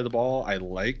Falcons side of the ball, I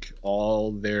like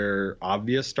all their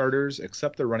obvious starters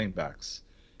except their running backs.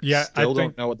 Yeah, I Still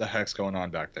think don't know what the heck's going on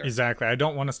back there. exactly. I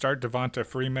don't want to start Devonta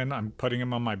Freeman. I'm putting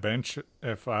him on my bench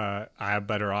if I have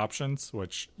better options,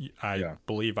 which I Yeah.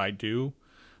 believe I do.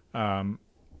 And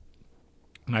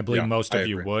I believe Yeah, most I of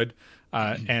you agree. would.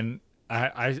 And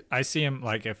I see him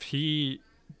like if he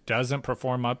doesn't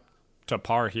perform up to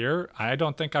par here, I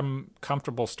don't think I'm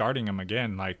comfortable starting him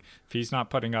again. Like if he's not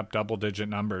putting up double digit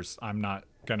numbers, I'm not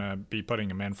gonna be putting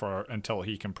him in for until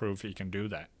he can prove he can do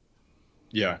that.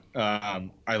 Yeah.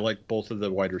 I like both of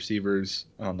the wide receivers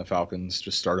on the Falcons.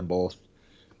 Just start them both.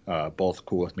 Both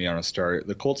cool with me on a start.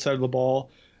 The Colts side of the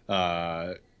ball,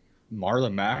 uh,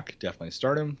 Marlon Mack, definitely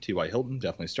start him. T.Y. Hilton,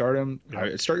 definitely start him.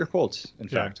 Yep. Start your Colts. In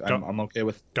Yeah. fact, I'm okay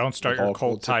Don't start with your all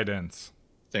Colt Colts. tight ends.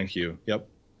 Thank you. Yep,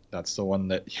 that's the one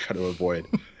that you got to avoid.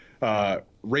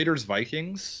 Raiders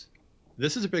Vikings.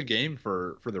 This is a big game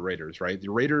for the Raiders, right? The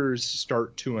Raiders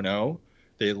start 2-0.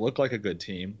 They look like a good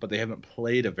team, but they haven't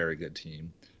played a very good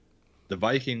team. The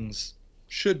Vikings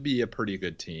should be a pretty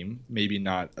good team, maybe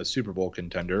not a Super Bowl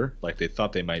contender like they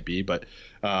thought they might be, but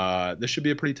this should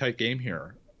be a pretty tight game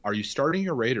here. Are you starting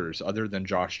your Raiders other than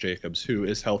Josh Jacobs, who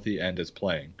is healthy and is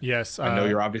playing? Yes. I know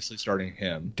you're obviously starting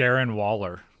him. Darren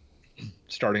Waller.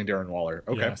 Starting Darren Waller.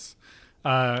 Okay. Yes.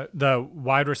 The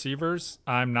wide receivers,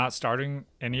 I'm not starting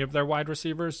any of their wide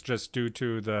receivers just due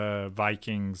to the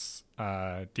Vikings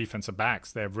defensive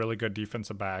backs. They have really good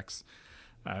defensive backs.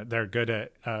 They're good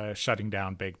at shutting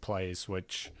down big plays,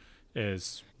 which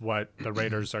is what the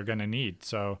Raiders are going to need.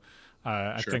 So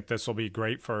I think this will be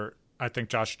great for. I think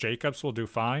Josh Jacobs will do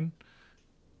fine.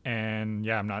 And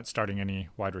yeah, I'm not starting any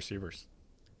wide receivers.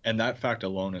 And that fact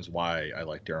alone is why I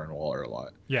like Darren Waller a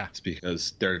lot. Yeah. It's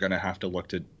because they're going to have to look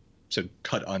to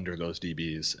cut under those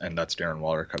DBs, and that's Darren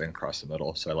Waller cutting across the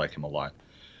middle. So I like him a lot.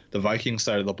 The Vikings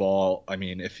side of the ball, I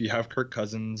mean, if you have Kirk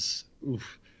Cousins,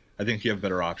 I think you have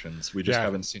better options. We just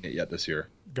haven't seen it yet this year.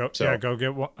 Go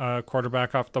get a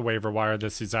quarterback off the waiver wire.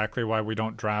 This is exactly why we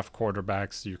don't draft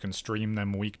quarterbacks. You can stream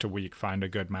them week to week, find a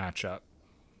good matchup.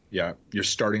 Yeah, you're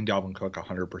starting Dalvin Cook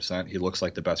 100%. He looks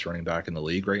like the best running back in the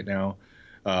league right now.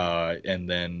 And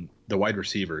then the wide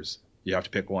receivers, you have to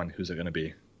pick one. Who's it going to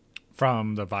be?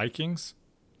 From the Vikings?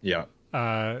 Yeah.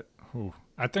 I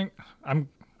think I'm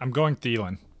going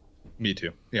Thielen. Me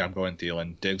too. Yeah, I'm going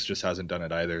Thielen. Diggs just hasn't done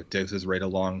it either. Diggs is right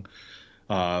along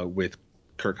with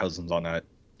Kirk Cousins on that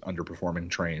underperforming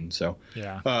train. So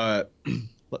yeah.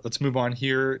 Let's move on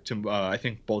here to I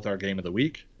think both our game of the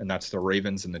week, and that's the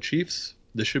Ravens and the Chiefs.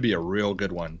 This should be a real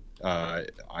good one. I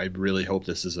really hope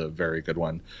this is a very good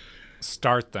one.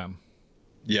 Start them.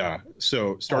 Yeah.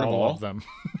 So start all them all. Of them.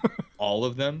 All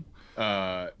of them.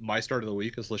 My start of the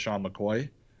week is LaShawn McCoy.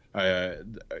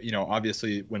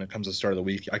 Obviously, when it comes to start of the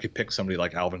week, I could pick somebody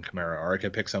like Alvin Kamara, or I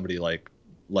could pick somebody like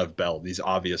Lev Bell. These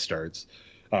obvious starts.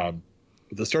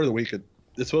 The start of the week,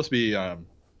 it's supposed to be,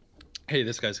 hey,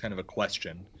 this guy's kind of a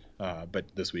question. But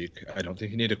this week, I don't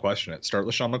think you need to question it. Start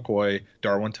LaShawn McCoy.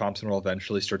 Darwin Thompson will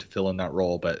eventually start to fill in that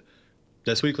role. But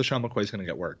this week, LaShawn McCoy is going to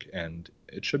get work, and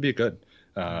it should be good.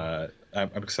 I'm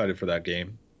excited for that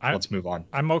game. Let's move on.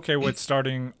 I'm okay with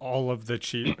starting all of the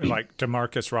Chiefs, like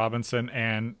Demarcus Robinson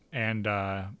and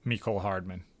Mecole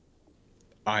Hardman.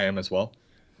 I am as well.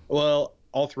 Well,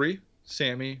 all three: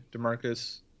 Sammy,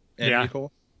 Demarcus, and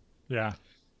Mecole. Yeah.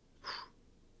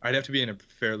 I'd have to be in a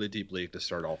fairly deep league to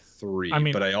start all three. I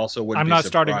mean, but I also wouldn't. I'm be not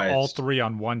surprised. starting all three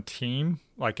on one team.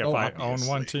 Like if I own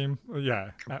one team,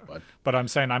 yeah. But I'm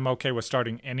saying I'm okay with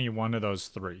starting any one of those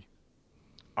three.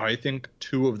 I think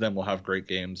two of them will have great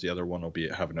games. The other one will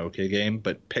have an okay game.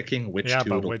 But picking which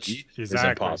two it'll be is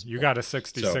impossible. You got a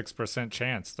 66%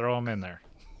 chance. Throw them in there.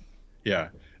 Yeah.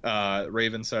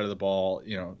 Ravens side of the ball,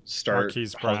 start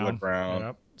Marquise Brown,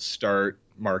 yep. Start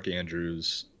Mark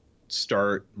Andrews,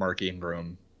 start Mark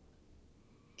Ingram,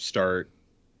 start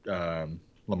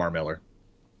Lamar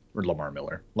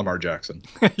Jackson.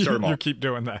 Start them all. You keep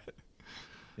doing that.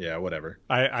 Yeah, whatever.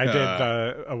 I did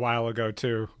a while ago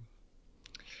too.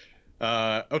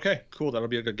 Okay, cool. That'll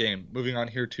be a good game. Moving on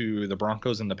here to the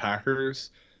Broncos and the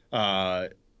Packers.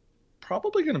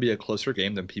 Probably going to be a closer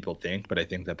game than people think, but I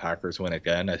think the Packers win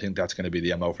again. I think that's going to be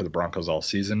the MO for the Broncos all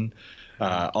season.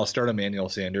 I'll start Emmanuel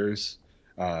Sanders.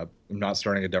 I'm not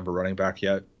starting a Denver running back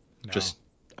yet. No. Just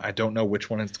I don't know which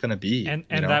one it's going to be.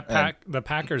 The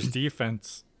Packers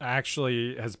defense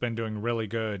actually has been doing really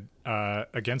good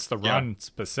against the run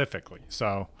specifically.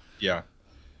 So yeah.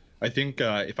 I think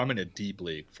if I'm in a deep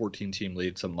league, 14-team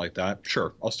league, something like that,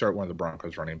 sure, I'll start one of the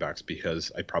Broncos running backs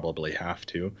because I probably have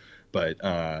to. But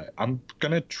I'm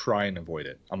going to try and avoid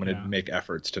it. I'm going to make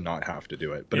efforts to not have to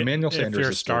do it. But Emmanuel Sanders if you're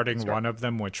is starting one of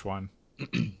them, which one?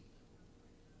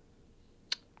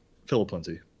 Phillip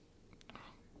Lindsay.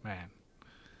 Man.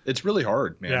 It's really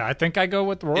hard, man. Yeah, I think I go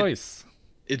with Royce.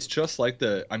 It's just like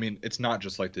it's not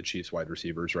just like the Chiefs wide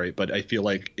receivers, right? But I feel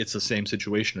like it's the same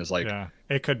situation as like, yeah,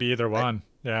 it could be either one.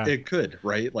 Yeah, it could,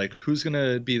 right? Like, who's going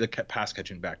to be the pass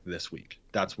catching back this week?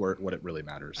 That's what it really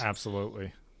matters.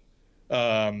 absolutely.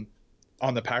 On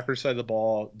the Packers side of the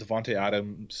ball, Devontae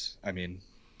Adams, I mean,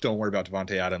 don't worry about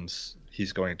Devontae Adams.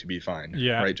 He's going to be fine.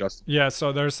 Yeah. Right, Justin? Yeah,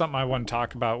 so there's something I want to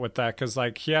talk about with that because,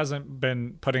 like, he hasn't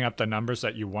been putting up the numbers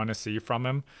that you want to see from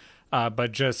him.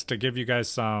 But just to give you guys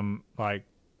some, like,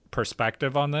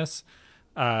 perspective on this,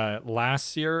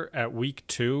 last year at week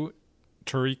 2,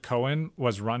 Tariq Cohen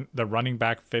was the running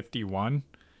back 51.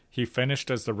 He finished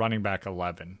as the running back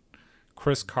 11.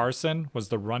 Chris Carson was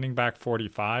the running back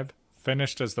 45,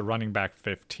 finished as the running back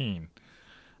 15.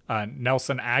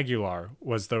 Nelson Aguilar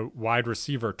was the wide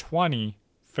receiver 20,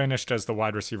 finished as the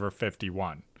wide receiver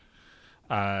 51.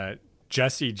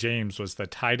 Jesse James was the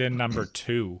tight end number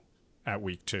 2 at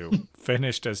week 2,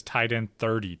 finished as tight end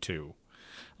 32.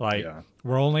 Like,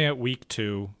 we're only at week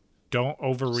 2. Don't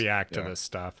overreact to this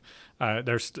stuff.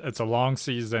 It's a long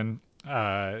season.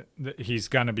 He's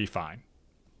gonna be fine.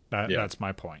 That's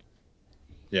my point.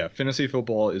 Yeah, fantasy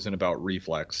football isn't about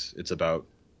reflex. It's about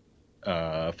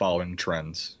following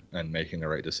trends and making the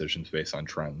right decisions based on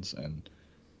trends. And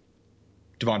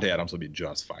Devontae Adams will be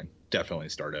just fine. Definitely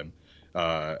start him.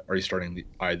 Are you starting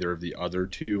either of the other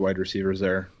 2 wide receivers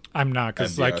there? I'm not,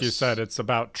 because like you said, it's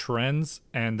about trends,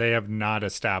 and they have not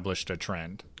established a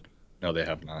trend. No, they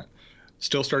have not.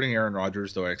 Still starting Aaron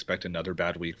Rodgers, though I expect another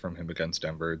bad week from him against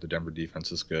Denver. The Denver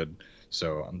defense is good.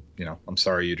 So, I'm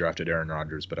sorry you drafted Aaron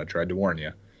Rodgers, but I tried to warn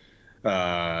you.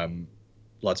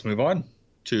 Let's move on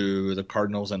to the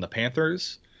Cardinals and the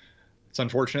Panthers. It's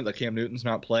unfortunate that Cam Newton's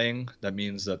not playing. That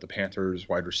means that the Panthers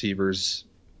wide receivers,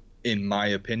 in my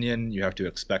opinion, you have to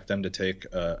expect them to take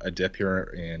a dip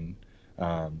here in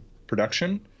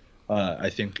production.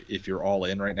 I think if you're all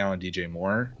in right now on DJ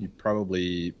Moore, you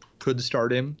probably could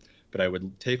start him, but I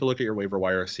would take a look at your waiver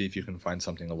wire, see if you can find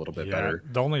something a little bit better.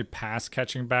 The only pass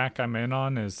catching back I'm in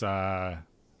on is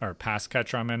pass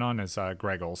catcher I'm in on is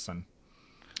Greg Olsen.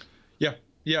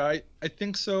 Yeah, I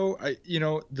think so.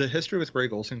 The history with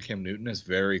Greg Olsen, Cam Newton is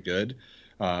very good,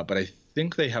 but I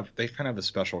think they kind of have a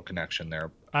special connection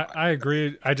there. I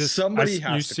agree. Somebody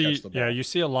has to catch the ball. Yeah, you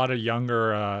see a lot of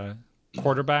younger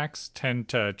quarterbacks tend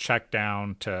to check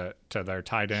down to their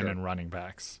tight end and running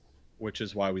backs. Which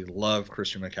is why we love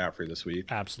Christian McCaffrey this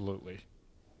week. Absolutely.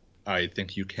 I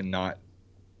think you cannot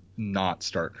not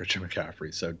start Christian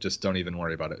McCaffrey, so just don't even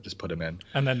worry about it. Just put him in.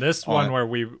 And then this one where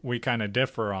we kind of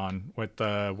differ on with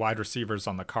the wide receivers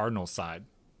on the Cardinals side.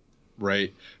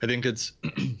 Right. I think it's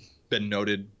been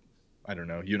noted. I don't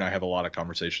know. You and I have a lot of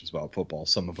conversations about football,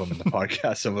 some of them in the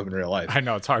podcast, some of them in real life. I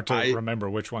know it's hard to remember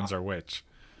which ones are which.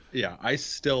 Yeah, I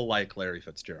still like Larry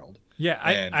Fitzgerald. Yeah,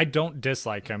 I don't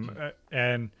dislike him.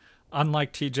 And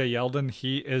unlike TJ Yeldon,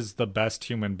 he is the best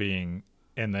human being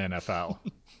in the NFL.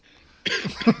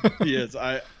 He is.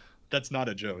 That's not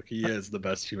a joke. He is the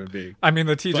best human being. I mean,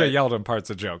 the TJ Yeldon part's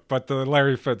a joke, but the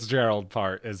Larry Fitzgerald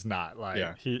part is not.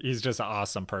 Like, he's just an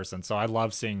awesome person. So I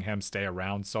love seeing him stay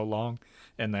around so long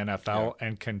in the NFL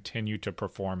and continue to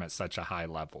perform at such a high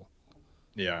level.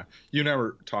 Yeah. You and I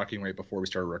were talking right before we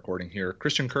started recording here.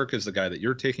 Christian Kirk is the guy that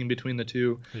you're taking between the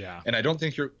two. Yeah. And I don't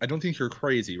think you're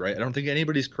crazy, right? I don't think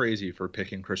anybody's crazy for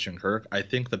picking Christian Kirk. I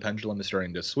think the pendulum is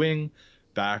starting to swing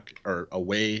back or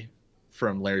away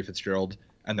from Larry Fitzgerald,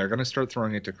 and they're going to start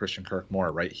throwing it to Christian Kirk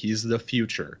more, right? He's the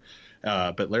future.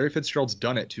 But Larry Fitzgerald's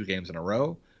done it 2 games in a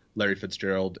row. Larry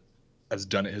Fitzgerald has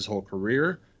done it his whole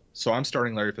career. So I'm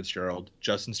starting Larry Fitzgerald.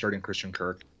 Justin's starting Christian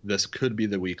Kirk. This could be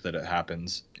the week that it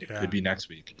happens. It could be next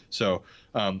week. So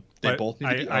they both need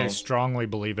to be I strongly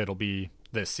believe it'll be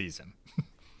this season.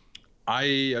 I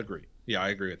agree. Yeah, I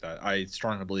agree with that. I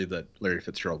strongly believe that Larry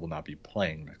Fitzgerald will not be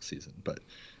playing next season. But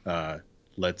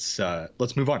let's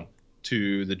move on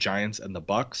to the Giants and the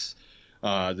Bucks.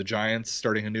 The Giants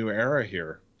starting a new era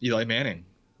here. Eli Manning,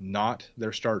 not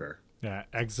their starter. Yeah,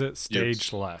 exit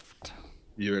stage left.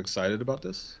 You excited about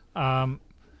this?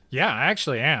 Yeah, I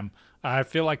actually am. I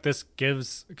feel like this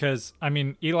gives, because I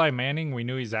mean, Eli Manning, we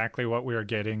knew exactly what we were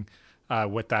getting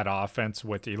with that offense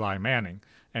with Eli Manning,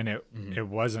 and it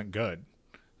wasn't good.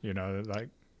 You know, like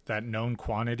that known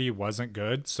quantity wasn't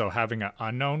good. So having an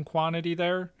unknown quantity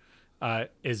there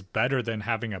is better than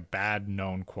having a bad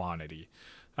known quantity.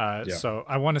 So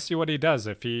I want to see what he does.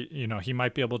 If he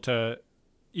might be able to,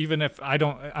 even if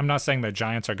I'm not saying the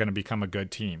Giants are going to become a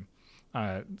good team,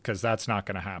 because that's not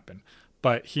going to happen,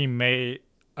 but he may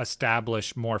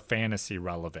establish more fantasy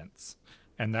relevance,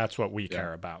 and that's what we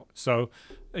care about. So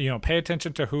pay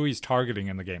attention to who he's targeting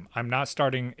in the game. I'm not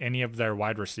starting any of their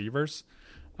wide receivers.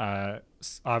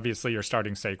 Obviously, you're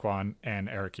starting Saquon and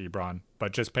Eric Ebron,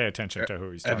 but just pay attention to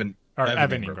who he's targeting.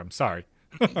 Evan Ingram. Sorry.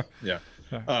 Yeah.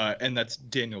 And that's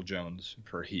Daniel Jones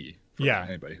for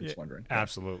anybody who's wondering.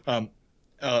 Absolutely.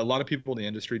 A lot of people in the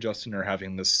industry, Justin, are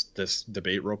having this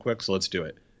debate real quick, so let's do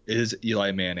it. Is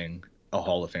Eli Manning a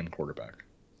Hall of Fame quarterback?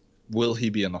 Will he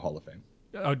be in the Hall of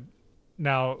Fame?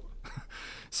 Now,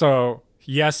 so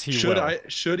yes, he will.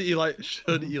 Should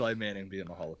Eli Manning be in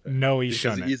the Hall of Fame? No, he because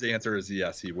shouldn't. The easy answer is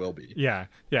yes, he will be. Yeah.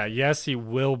 Yes, he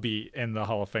will be in the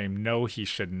Hall of Fame. No, he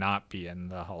should not be in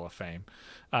the Hall of Fame.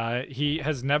 He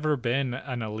has never been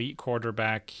an elite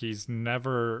quarterback. He's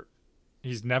never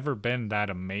been that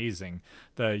amazing.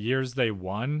 The years they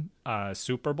won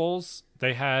Super Bowls,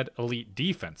 they had elite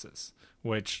defenses,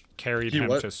 which carried him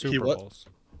to Super Bowls.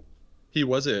 He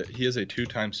is a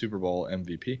 2-time Super Bowl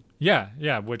MVP.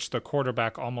 Yeah, which the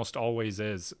quarterback almost always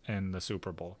is in the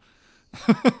Super Bowl.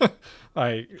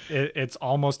 It's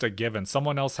almost a given.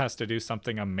 Someone else has to do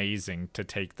something amazing to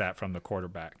take that from the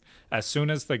quarterback. As soon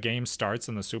as the game starts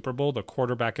in the Super Bowl, the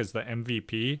quarterback is the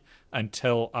MVP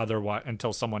until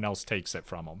someone else takes it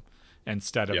from him,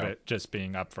 instead of it just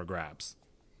being up for grabs.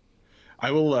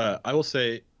 I will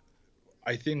say,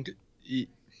 I think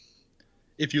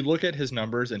if you look at his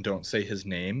numbers and don't say his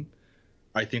name,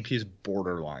 I think he's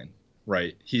borderline,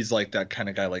 right? He's like that kind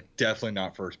of guy, like definitely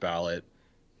not first ballot,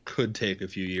 could take a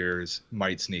few years,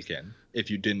 might sneak in if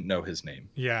you didn't know his name.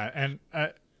 Yeah, and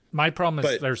my problem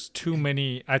is there's too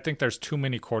many. I think there's too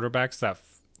many quarterbacks that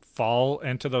fall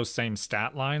into those same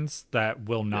stat lines that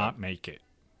will not make it.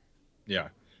 Yeah,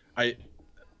 I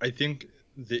think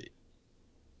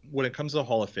when it comes to the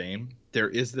Hall of Fame, there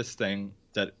is this thing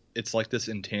that it's like this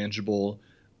intangible,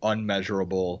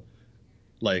 unmeasurable,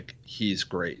 like he's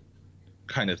great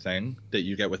kind of thing that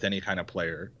you get with any kind of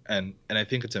player, and I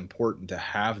think it's important to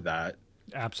have that.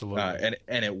 Absolutely.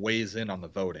 And it weighs in on the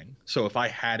voting. So if I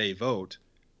had a vote,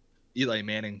 Eli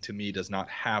Manning to me does not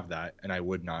have that, and I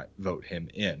would not vote him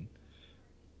in.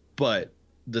 But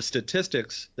the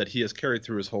statistics that he has carried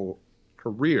through his whole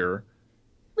career,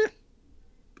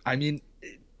 I mean,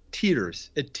 it teeters.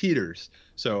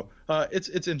 So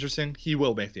it's interesting. He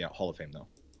will make the Hall of Fame, though.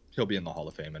 He'll be in the Hall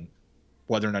of Fame, and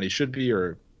whether or not he should be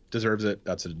or deserves it,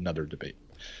 that's another debate.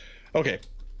 Okay,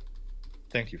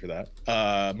 thank you for that.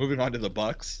 Moving on to the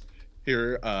Bucks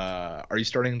here. Are you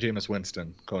starting Jameis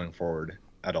Winston going forward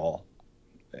at all,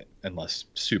 unless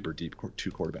super deep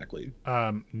 2-quarterback league?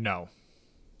 No.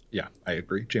 Yeah, I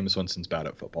agree. Jameis Winston's bad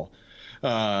at football.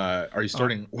 Are you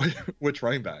starting which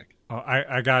running back? Oh,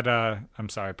 I got I'm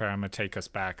sorry, Perry, I'm gonna take us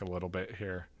back a little bit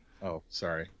here. Oh,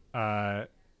 sorry.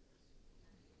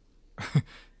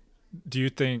 Do you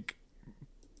think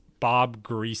Bob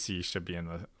Greasy should be in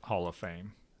the Hall of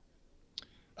Fame?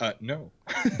 No.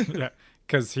 Yeah,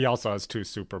 because he also has 2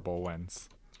 Super Bowl wins.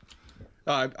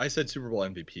 I said Super Bowl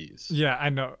MVPs. Yeah, I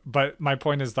know, but my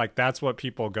point is like that's what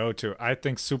people go to. I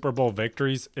think Super Bowl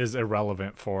victories is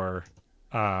irrelevant for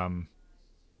that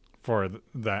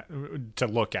to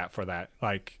look at for that.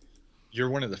 Like, you're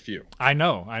one of the few. I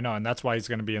know, and that's why he's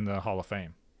going to be in the Hall of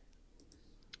Fame.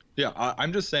 Yeah,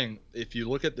 I'm just saying if you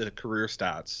look at the career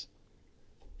stats,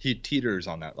 he teeters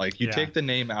on that. Like you take the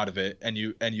name out of it and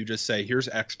you just say, here's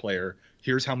X player,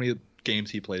 here's how many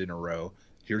games he played in a row,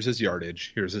 here's his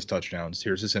yardage, here's his touchdowns,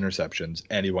 here's his interceptions,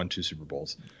 and he won 2 Super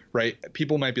Bowls. Right?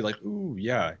 People might be like, ooh,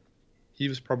 yeah, he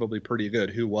was probably pretty good.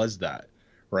 Who was that?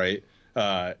 Right?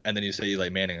 And then you say Eli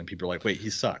Manning, and people are like, wait, he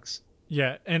sucks.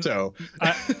 Yeah, and so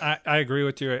I agree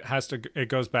with you. It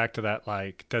goes back to that,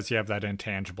 like, does he have that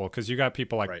intangible? Because you got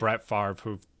people like Brett Favre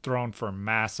who've thrown for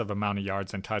massive amount of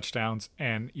yards and touchdowns,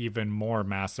 and even more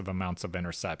massive amounts of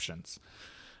interceptions.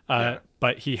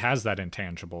 But he has that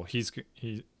intangible. He's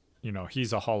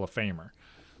a Hall of Famer.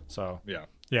 So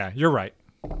yeah, you're right.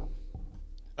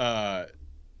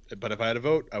 But if I had a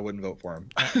vote, I wouldn't vote for him.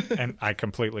 And I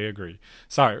completely agree.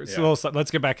 Sorry. So let's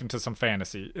get back into some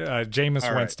fantasy.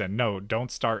 Jameis Winston. No,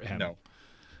 don't start him. No.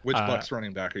 Which Bucks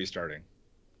running back are you starting?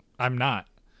 I'm not.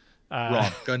 Wrong.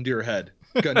 Gun to your head.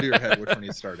 Which one are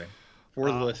you starting?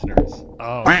 For the listeners.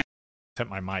 Oh, hit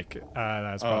my mic.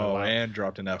 That's probably and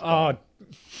dropped an F-bomb.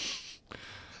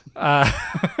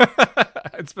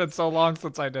 It's been so long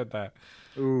since I did that.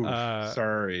 Ooh,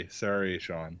 sorry,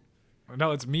 Sean.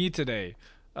 No, it's me today.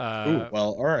 Well,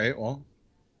 all right. Well,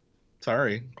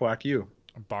 sorry. Quack you.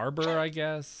 Barber, I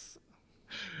guess.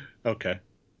 Okay.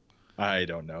 I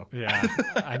don't know. Yeah,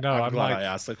 I know. I'm glad I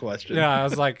asked the question. Yeah, I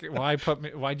was like,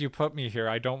 why'd you put me here?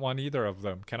 I don't want either of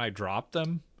them. Can I drop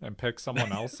them and pick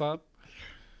someone else up?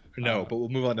 No, but we'll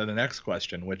move on to the next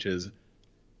question, which is,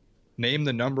 Name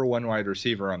the number one wide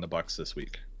receiver on the Bucks this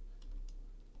week.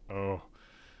 Oh,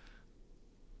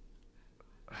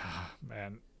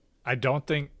 man. I don't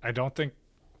think I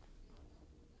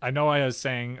know I was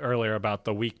saying earlier about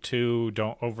the week 2,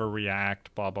 don't overreact,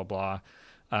 blah blah blah.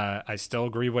 I still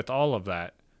agree with all of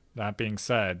that. That being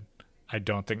said, I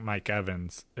don't think Mike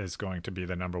Evans is going to be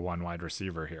the number one wide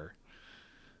receiver here.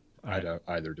 I don't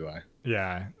either. Do I?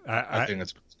 Yeah, I think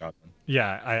it's Scotland.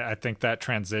 yeah, I think that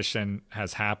transition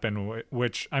has happened,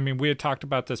 which, I mean, we had talked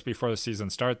about this before the season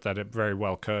start, that it very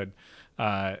well could.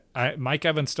 Mike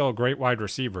Evans still a great wide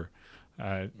receiver,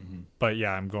 but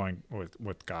yeah, I'm going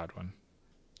with Godwin.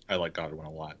 I like Godwin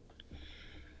a lot.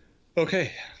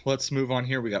 Okay, let's move on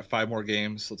here. We got 5 more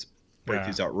games. Let's break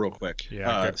these out real quick.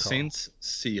 Yeah, good call. Saints,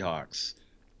 Seahawks.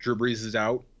 Drew Brees is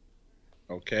out.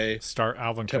 Okay. Start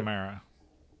Alvin Kamara.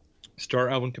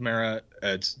 Start Alvin Kamara.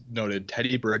 It's noted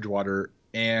Teddy Bridgewater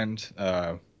and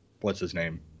what's his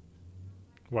name?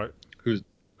 What? Who's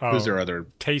their other?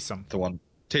 Taysom. The one,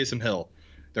 Taysom Hill.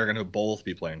 They're going to both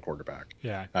be playing quarterback.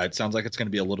 Yeah. It sounds like it's going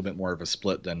to be a little bit more of a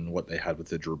split than what they had with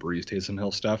the Drew Brees, Taysom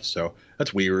Hill stuff. So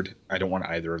that's weird. I don't want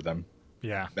either of them.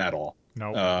 Yeah. At all.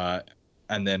 No.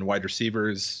 And then wide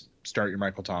receivers, start your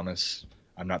Michael Thomas.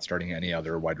 I'm not starting any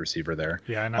other wide receiver there.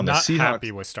 Yeah, and I'm not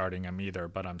happy with starting him either,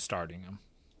 but I'm starting him.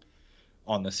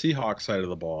 On the Seahawks side of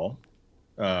the ball,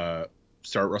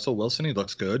 start Russell Wilson. He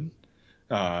looks good.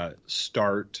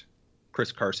 Start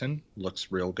Chris Carson.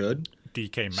 Looks real good.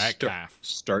 DK Metcalf.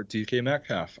 Start DK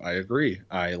Metcalf. I agree.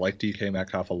 I like DK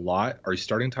Metcalf a lot. Are you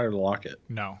starting Tyler Lockett?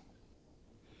 No.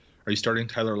 Are you starting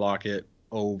Tyler Lockett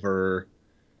over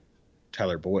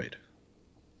Tyler Boyd?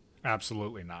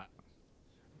 Absolutely not.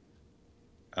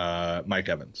 Mike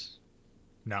Evans.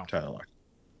 No. Tyler Lockett.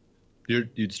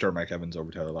 You'd start Mike Evans over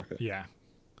Tyler Lockett? Yeah.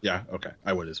 Yeah, okay.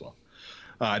 I would as well.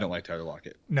 I don't like Tyler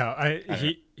Lockett. No, he's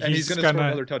going to score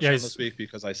another touchdown this week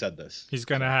because I said this. He's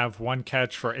going to have 1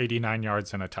 catch for 89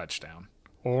 yards and a touchdown.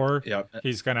 Or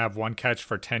he's going to have 1 catch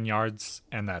for 10 yards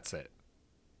and that's it.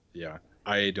 Yeah.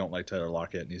 I don't like Tyler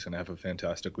Lockett, and he's going to have a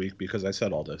fantastic week because I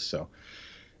said all this. So,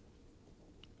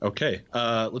 okay.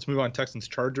 Let's move on.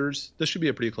 Texans-Chargers. This should be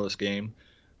a pretty close game.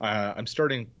 I'm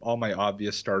starting all my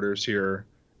obvious starters here.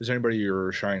 Is there anybody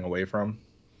you're shying away from?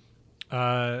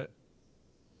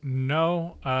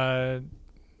 No. I'm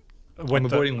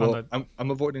avoiding the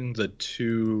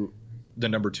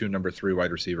number 2, number 3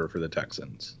 wide receiver for the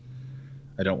Texans.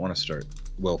 I don't want to start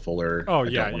Will Fuller. Oh, I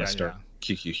don't want to start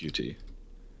yeah. QQQT.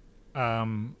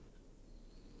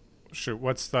 Shoot,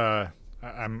 what's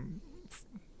I'm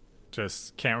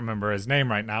just can't remember his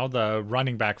name right now. The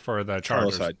running back for the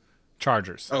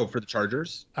Chargers. Oh, for the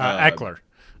Chargers? Eckler.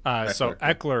 Eckler. So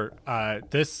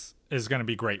Eckler, this is going to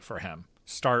be great for him.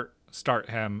 Start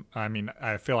him. I mean,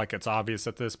 I feel like it's obvious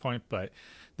at this point, but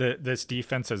this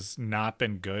defense has not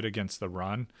been good against the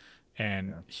run,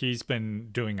 and he's been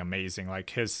doing amazing.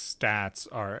 Like, his stats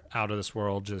are out of this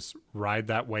world. Just ride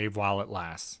that wave while it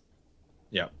lasts.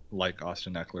 Yeah, like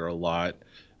Austin Eckler a lot.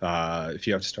 If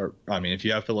you have to start, if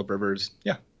you have Phillip Rivers,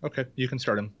 yeah, okay, you can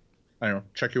start him. I don't know,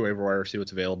 check your waiver wire, see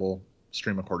what's available,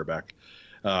 stream a quarterback.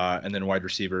 And then wide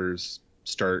receivers,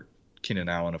 start Keenan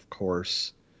Allen, of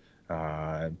course.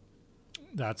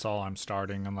 That's all I'm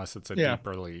starting unless it's a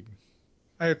deeper league.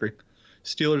 I agree.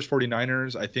 Steelers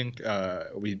 49ers, I think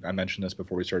I mentioned this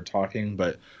before we started talking,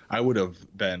 but I would have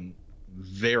been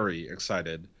very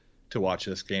excited to watch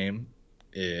this game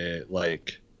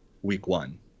like week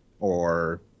 1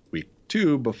 or week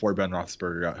 2 before Ben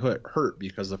Roethlisberger got hurt,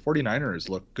 because the 49ers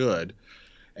look good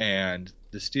and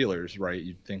the Steelers, right,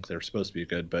 you'd think they're supposed to be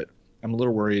good, but I'm a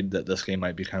little worried that this game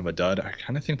might be kind of a dud. I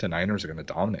kind of think the Niners are going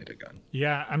to dominate again.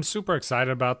 Yeah, I'm super excited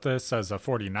about this as a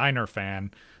 49er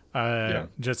fan.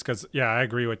 Just because, I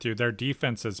agree with you. Their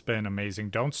defense has been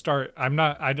amazing.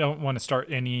 I don't want to start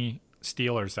any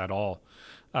Steelers at all.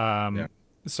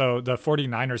 So the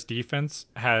 49ers defense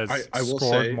has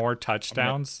scored more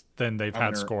touchdowns than they've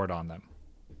had scored on them.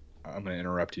 I'm going to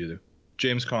interrupt you.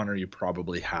 James Conner, you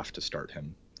probably have to start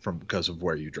him because of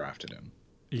where you drafted him.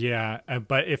 Yeah,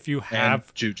 but if you have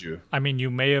and Juju,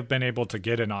 you may have been able to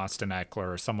get an Austin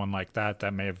Eckler or someone like that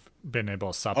may have been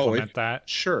able to supplement that.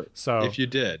 Sure. So if you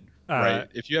did, right?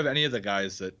 If you have any of the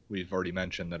guys that we've already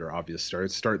mentioned that are obvious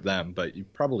starts, start them. But you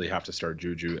probably have to start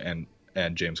Juju and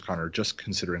James Conner, just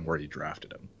considering where you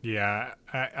drafted him. Yeah,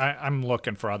 I'm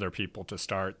looking for other people to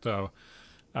start though.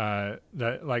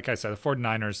 Like I said, the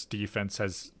 49ers defense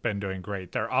has been doing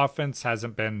great. Their offense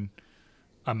hasn't been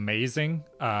amazing.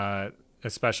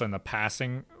 Especially in the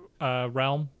passing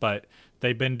realm, but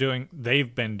they've been doing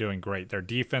great. Their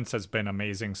defense has been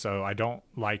amazing, so I don't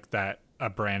like that a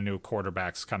brand new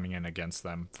quarterback's coming in against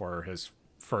them for his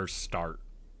first start.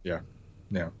 Yeah.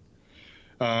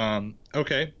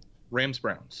 Okay. Rams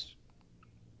Browns.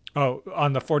 Oh,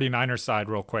 on the 49ers side,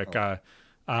 real quick,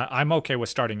 I'm okay with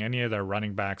starting any of their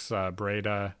running backs,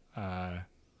 Breda,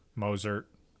 Mozart,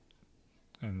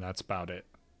 and that's about it.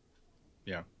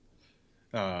 Yeah.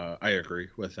 I agree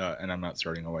with that, and I'm not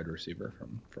starting a wide receiver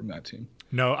from that team.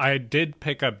 No, I did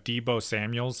pick up Deebo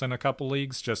Samuels in a couple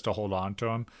leagues just to hold on to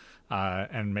him,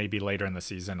 and maybe later in the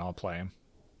season I'll play him.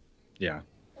 Yeah.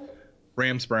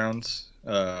 Rams Browns.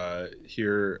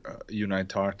 Here, you and I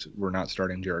talked. We're not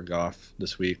starting Jared Goff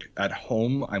this week. At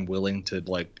home, I'm willing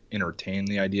to entertain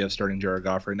the idea of starting Jared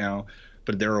Goff right now,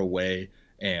 but they're away,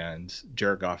 and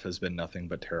Jared Goff has been nothing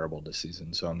but terrible this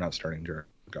season, so I'm not starting Jared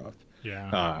Goff. Yeah.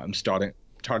 I'm starting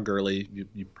Todd Gurley.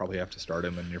 You probably have to start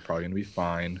him, and you're probably going to be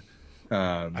fine.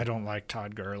 I don't like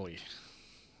Todd Gurley.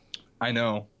 I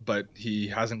know, but he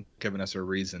hasn't given us a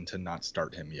reason to not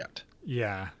start him yet.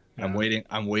 Yeah. I'm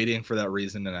waiting for that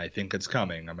reason, and I think it's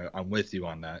coming. I'm with you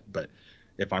on that. But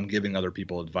if I'm giving other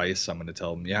people advice, I'm going to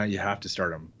tell them, yeah, you have to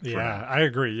start him. Yeah, I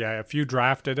agree. Yeah, if you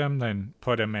drafted him, then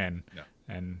put him in. Yeah.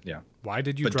 And yeah, why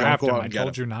did you but draft him? I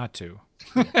told you not to.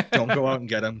 Yeah. Don't go out and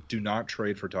get him. Do not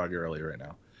trade for Todd Gurley right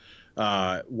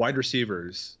now. Wide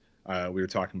receivers. We were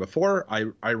talking before.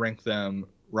 I rank them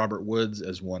Robert Woods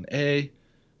as 1A,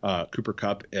 Cooper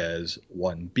Kupp as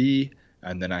 1B,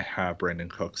 and then I have Brandon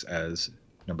Cooks as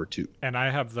number 2. And I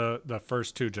have the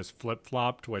first two just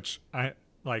flip-flopped, which I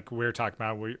like we were talking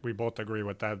about. We both agree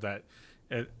with that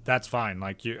that's fine.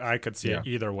 Like I could see it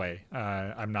either way.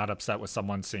 I'm not upset with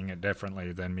someone seeing it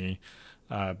differently than me.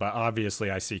 But obviously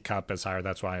I see Kupp as higher.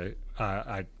 That's why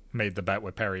I made the bet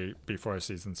with Perry before the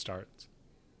season starts.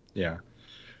 Yeah.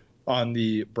 On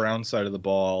the Brown side of the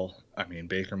ball, I mean,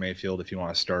 Baker Mayfield, if you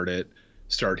want to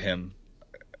start him.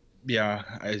 Yeah,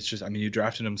 it's just, I mean, you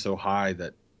drafted him so high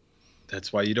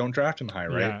that's why you don't draft him high,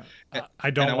 right? Yeah,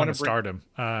 I don't want to start him.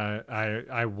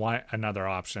 I want another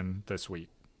option this week.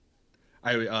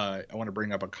 I want to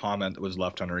bring up a comment that was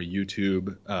left on our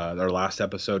YouTube, our last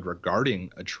episode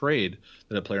regarding a trade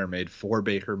that a player made for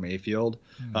Baker Mayfield.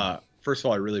 First of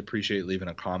all, I really appreciate leaving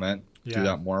a comment. Do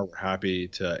that more. We're happy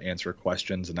to answer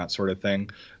questions and that sort of thing.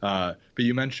 But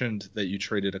you mentioned that you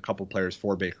traded a couple players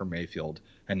for Baker Mayfield,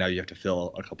 and now you have to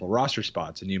fill a couple roster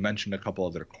spots. And you mentioned a couple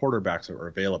of their quarterbacks that were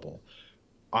available.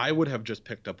 I would have just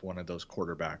picked up one of those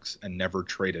quarterbacks and never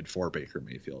traded for Baker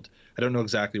Mayfield. I don't know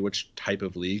exactly which type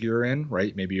of league you're in,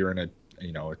 right? Maybe you're in a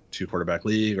 2-quarterback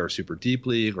league or a super deep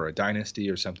league or a dynasty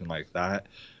or something like that.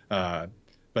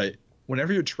 But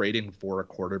whenever you're trading for a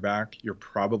quarterback, you're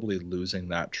probably losing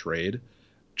that trade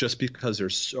just because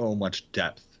there's so much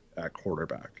depth at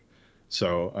quarterback.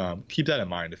 So keep that in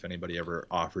mind if anybody ever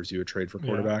offers you a trade for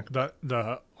quarterback. Yeah,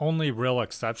 the only real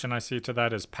exception I see to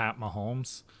that is Pat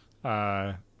Mahomes.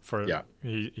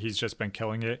 He's just been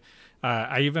killing it.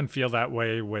 I even feel that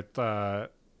way with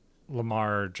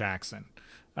Lamar Jackson.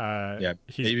 Maybe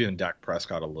even Dak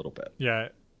Prescott a little bit. Yeah.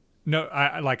 No,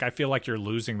 I feel like you're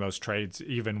losing those trades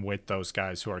even with those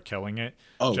guys who are killing it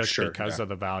because of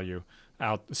the value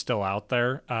still out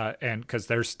there, and because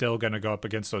they're still going to go up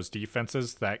against those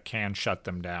defenses that can shut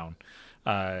them down.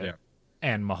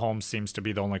 And Mahomes seems to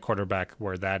be the only quarterback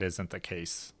where that isn't the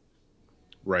case.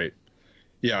 Right.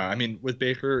 Yeah, I mean, with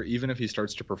Baker, even if he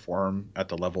starts to perform at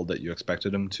the level that you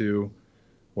expected him to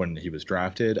when he was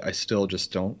drafted, I still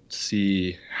just don't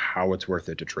see how it's worth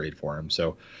it to trade for him.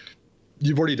 So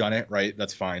you've already done it, right?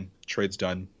 That's fine. Trade's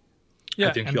done. Yeah,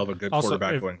 I think you'll have a good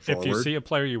quarterback going forward. If you see a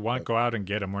player you want, go out and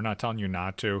get him. We're not telling you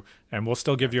not to, and we'll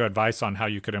still give you advice on how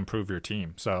you could improve your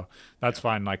team. So that's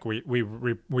fine. Like we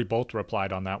both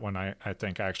replied on that one. I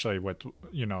think actually with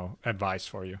advice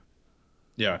for you.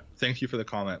 Yeah, thank you for the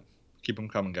comment. Keep them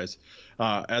coming, guys.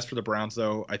 As for the Browns,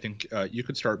 though, I think you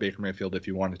could start Baker Mayfield if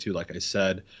you wanted to. Like I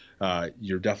said,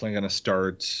 you're definitely going to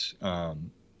start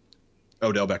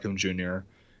Odell Beckham Jr.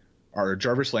 or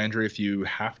Jarvis Landry if you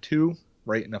have to,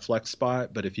 right, in a flex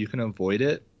spot. But if you can avoid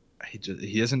it,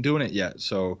 he isn't doing it yet.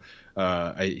 So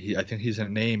I think he's a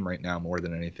name right now more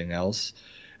than anything else.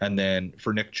 And then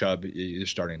for Nick Chubb, you're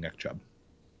starting Nick Chubb.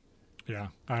 Yeah,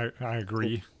 I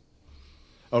agree. Cool.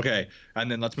 Okay,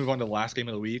 and then let's move on to the last game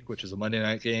of the week, which is a Monday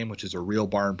night game, which is a real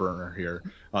barn burner here.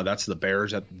 That's the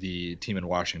Bears at the team in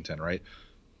Washington, right?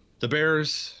 The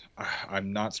Bears,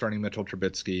 I'm not starting Mitchell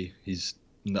Trubisky. He's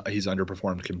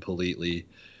underperformed completely.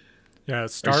 Yeah,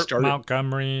 start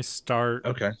Montgomery, start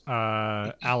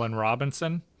Allen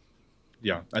Robinson.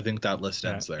 Yeah, I think that list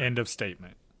ends there. End of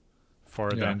statement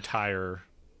for the entire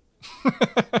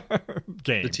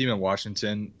game. The team in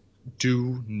Washington,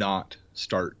 do not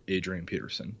start Adrian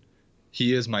Peterson.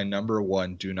 He is my number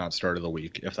one do not start of the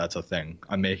week, if that's a thing.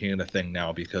 I'm making it a thing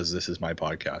now because this is my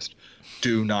podcast.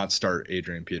 Do not start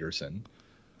Adrian Peterson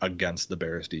against the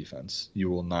Bears defense. You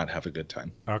will not have a good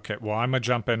time. Okay, well, I'm going to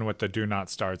jump in with the do not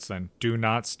starts then. Do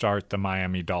not start the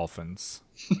Miami Dolphins.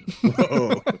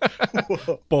 Whoa.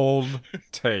 Whoa. Bold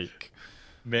take.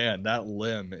 Man, that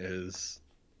limb is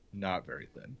not very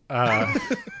thin.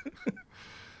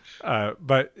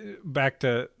 But back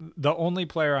to the only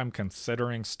player I'm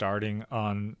considering starting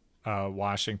on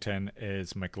Washington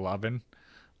is McLovin.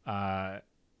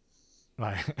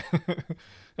 Like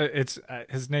it's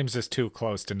his name's just too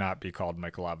close to not be called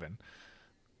McLovin.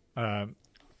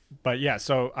 But yeah,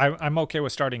 so I'm okay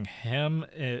with starting him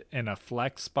in a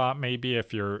flex spot, maybe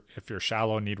if you're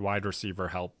shallow, need wide receiver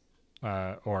help,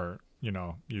 or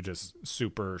you just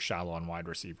super shallow on wide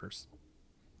receivers.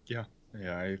 Yeah,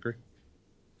 I agree.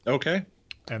 Okay.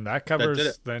 And that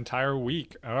covers the entire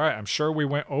week. All right, I'm sure we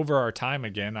went over our time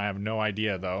again. I have no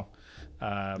idea though.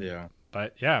 Yeah.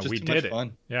 But yeah, Just we too did much it.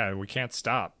 fun. Yeah, we can't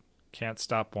stop. Can't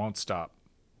stop, won't stop.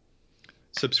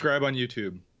 Subscribe on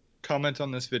YouTube. Comment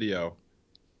on this video.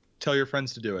 Tell your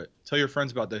friends to do it. Tell your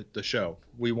friends about the show.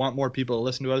 We want more people to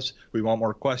listen to us. We want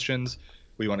more questions.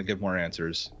 We want to give more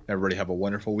answers. Everybody have a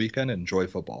wonderful weekend and enjoy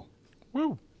football.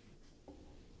 Woo.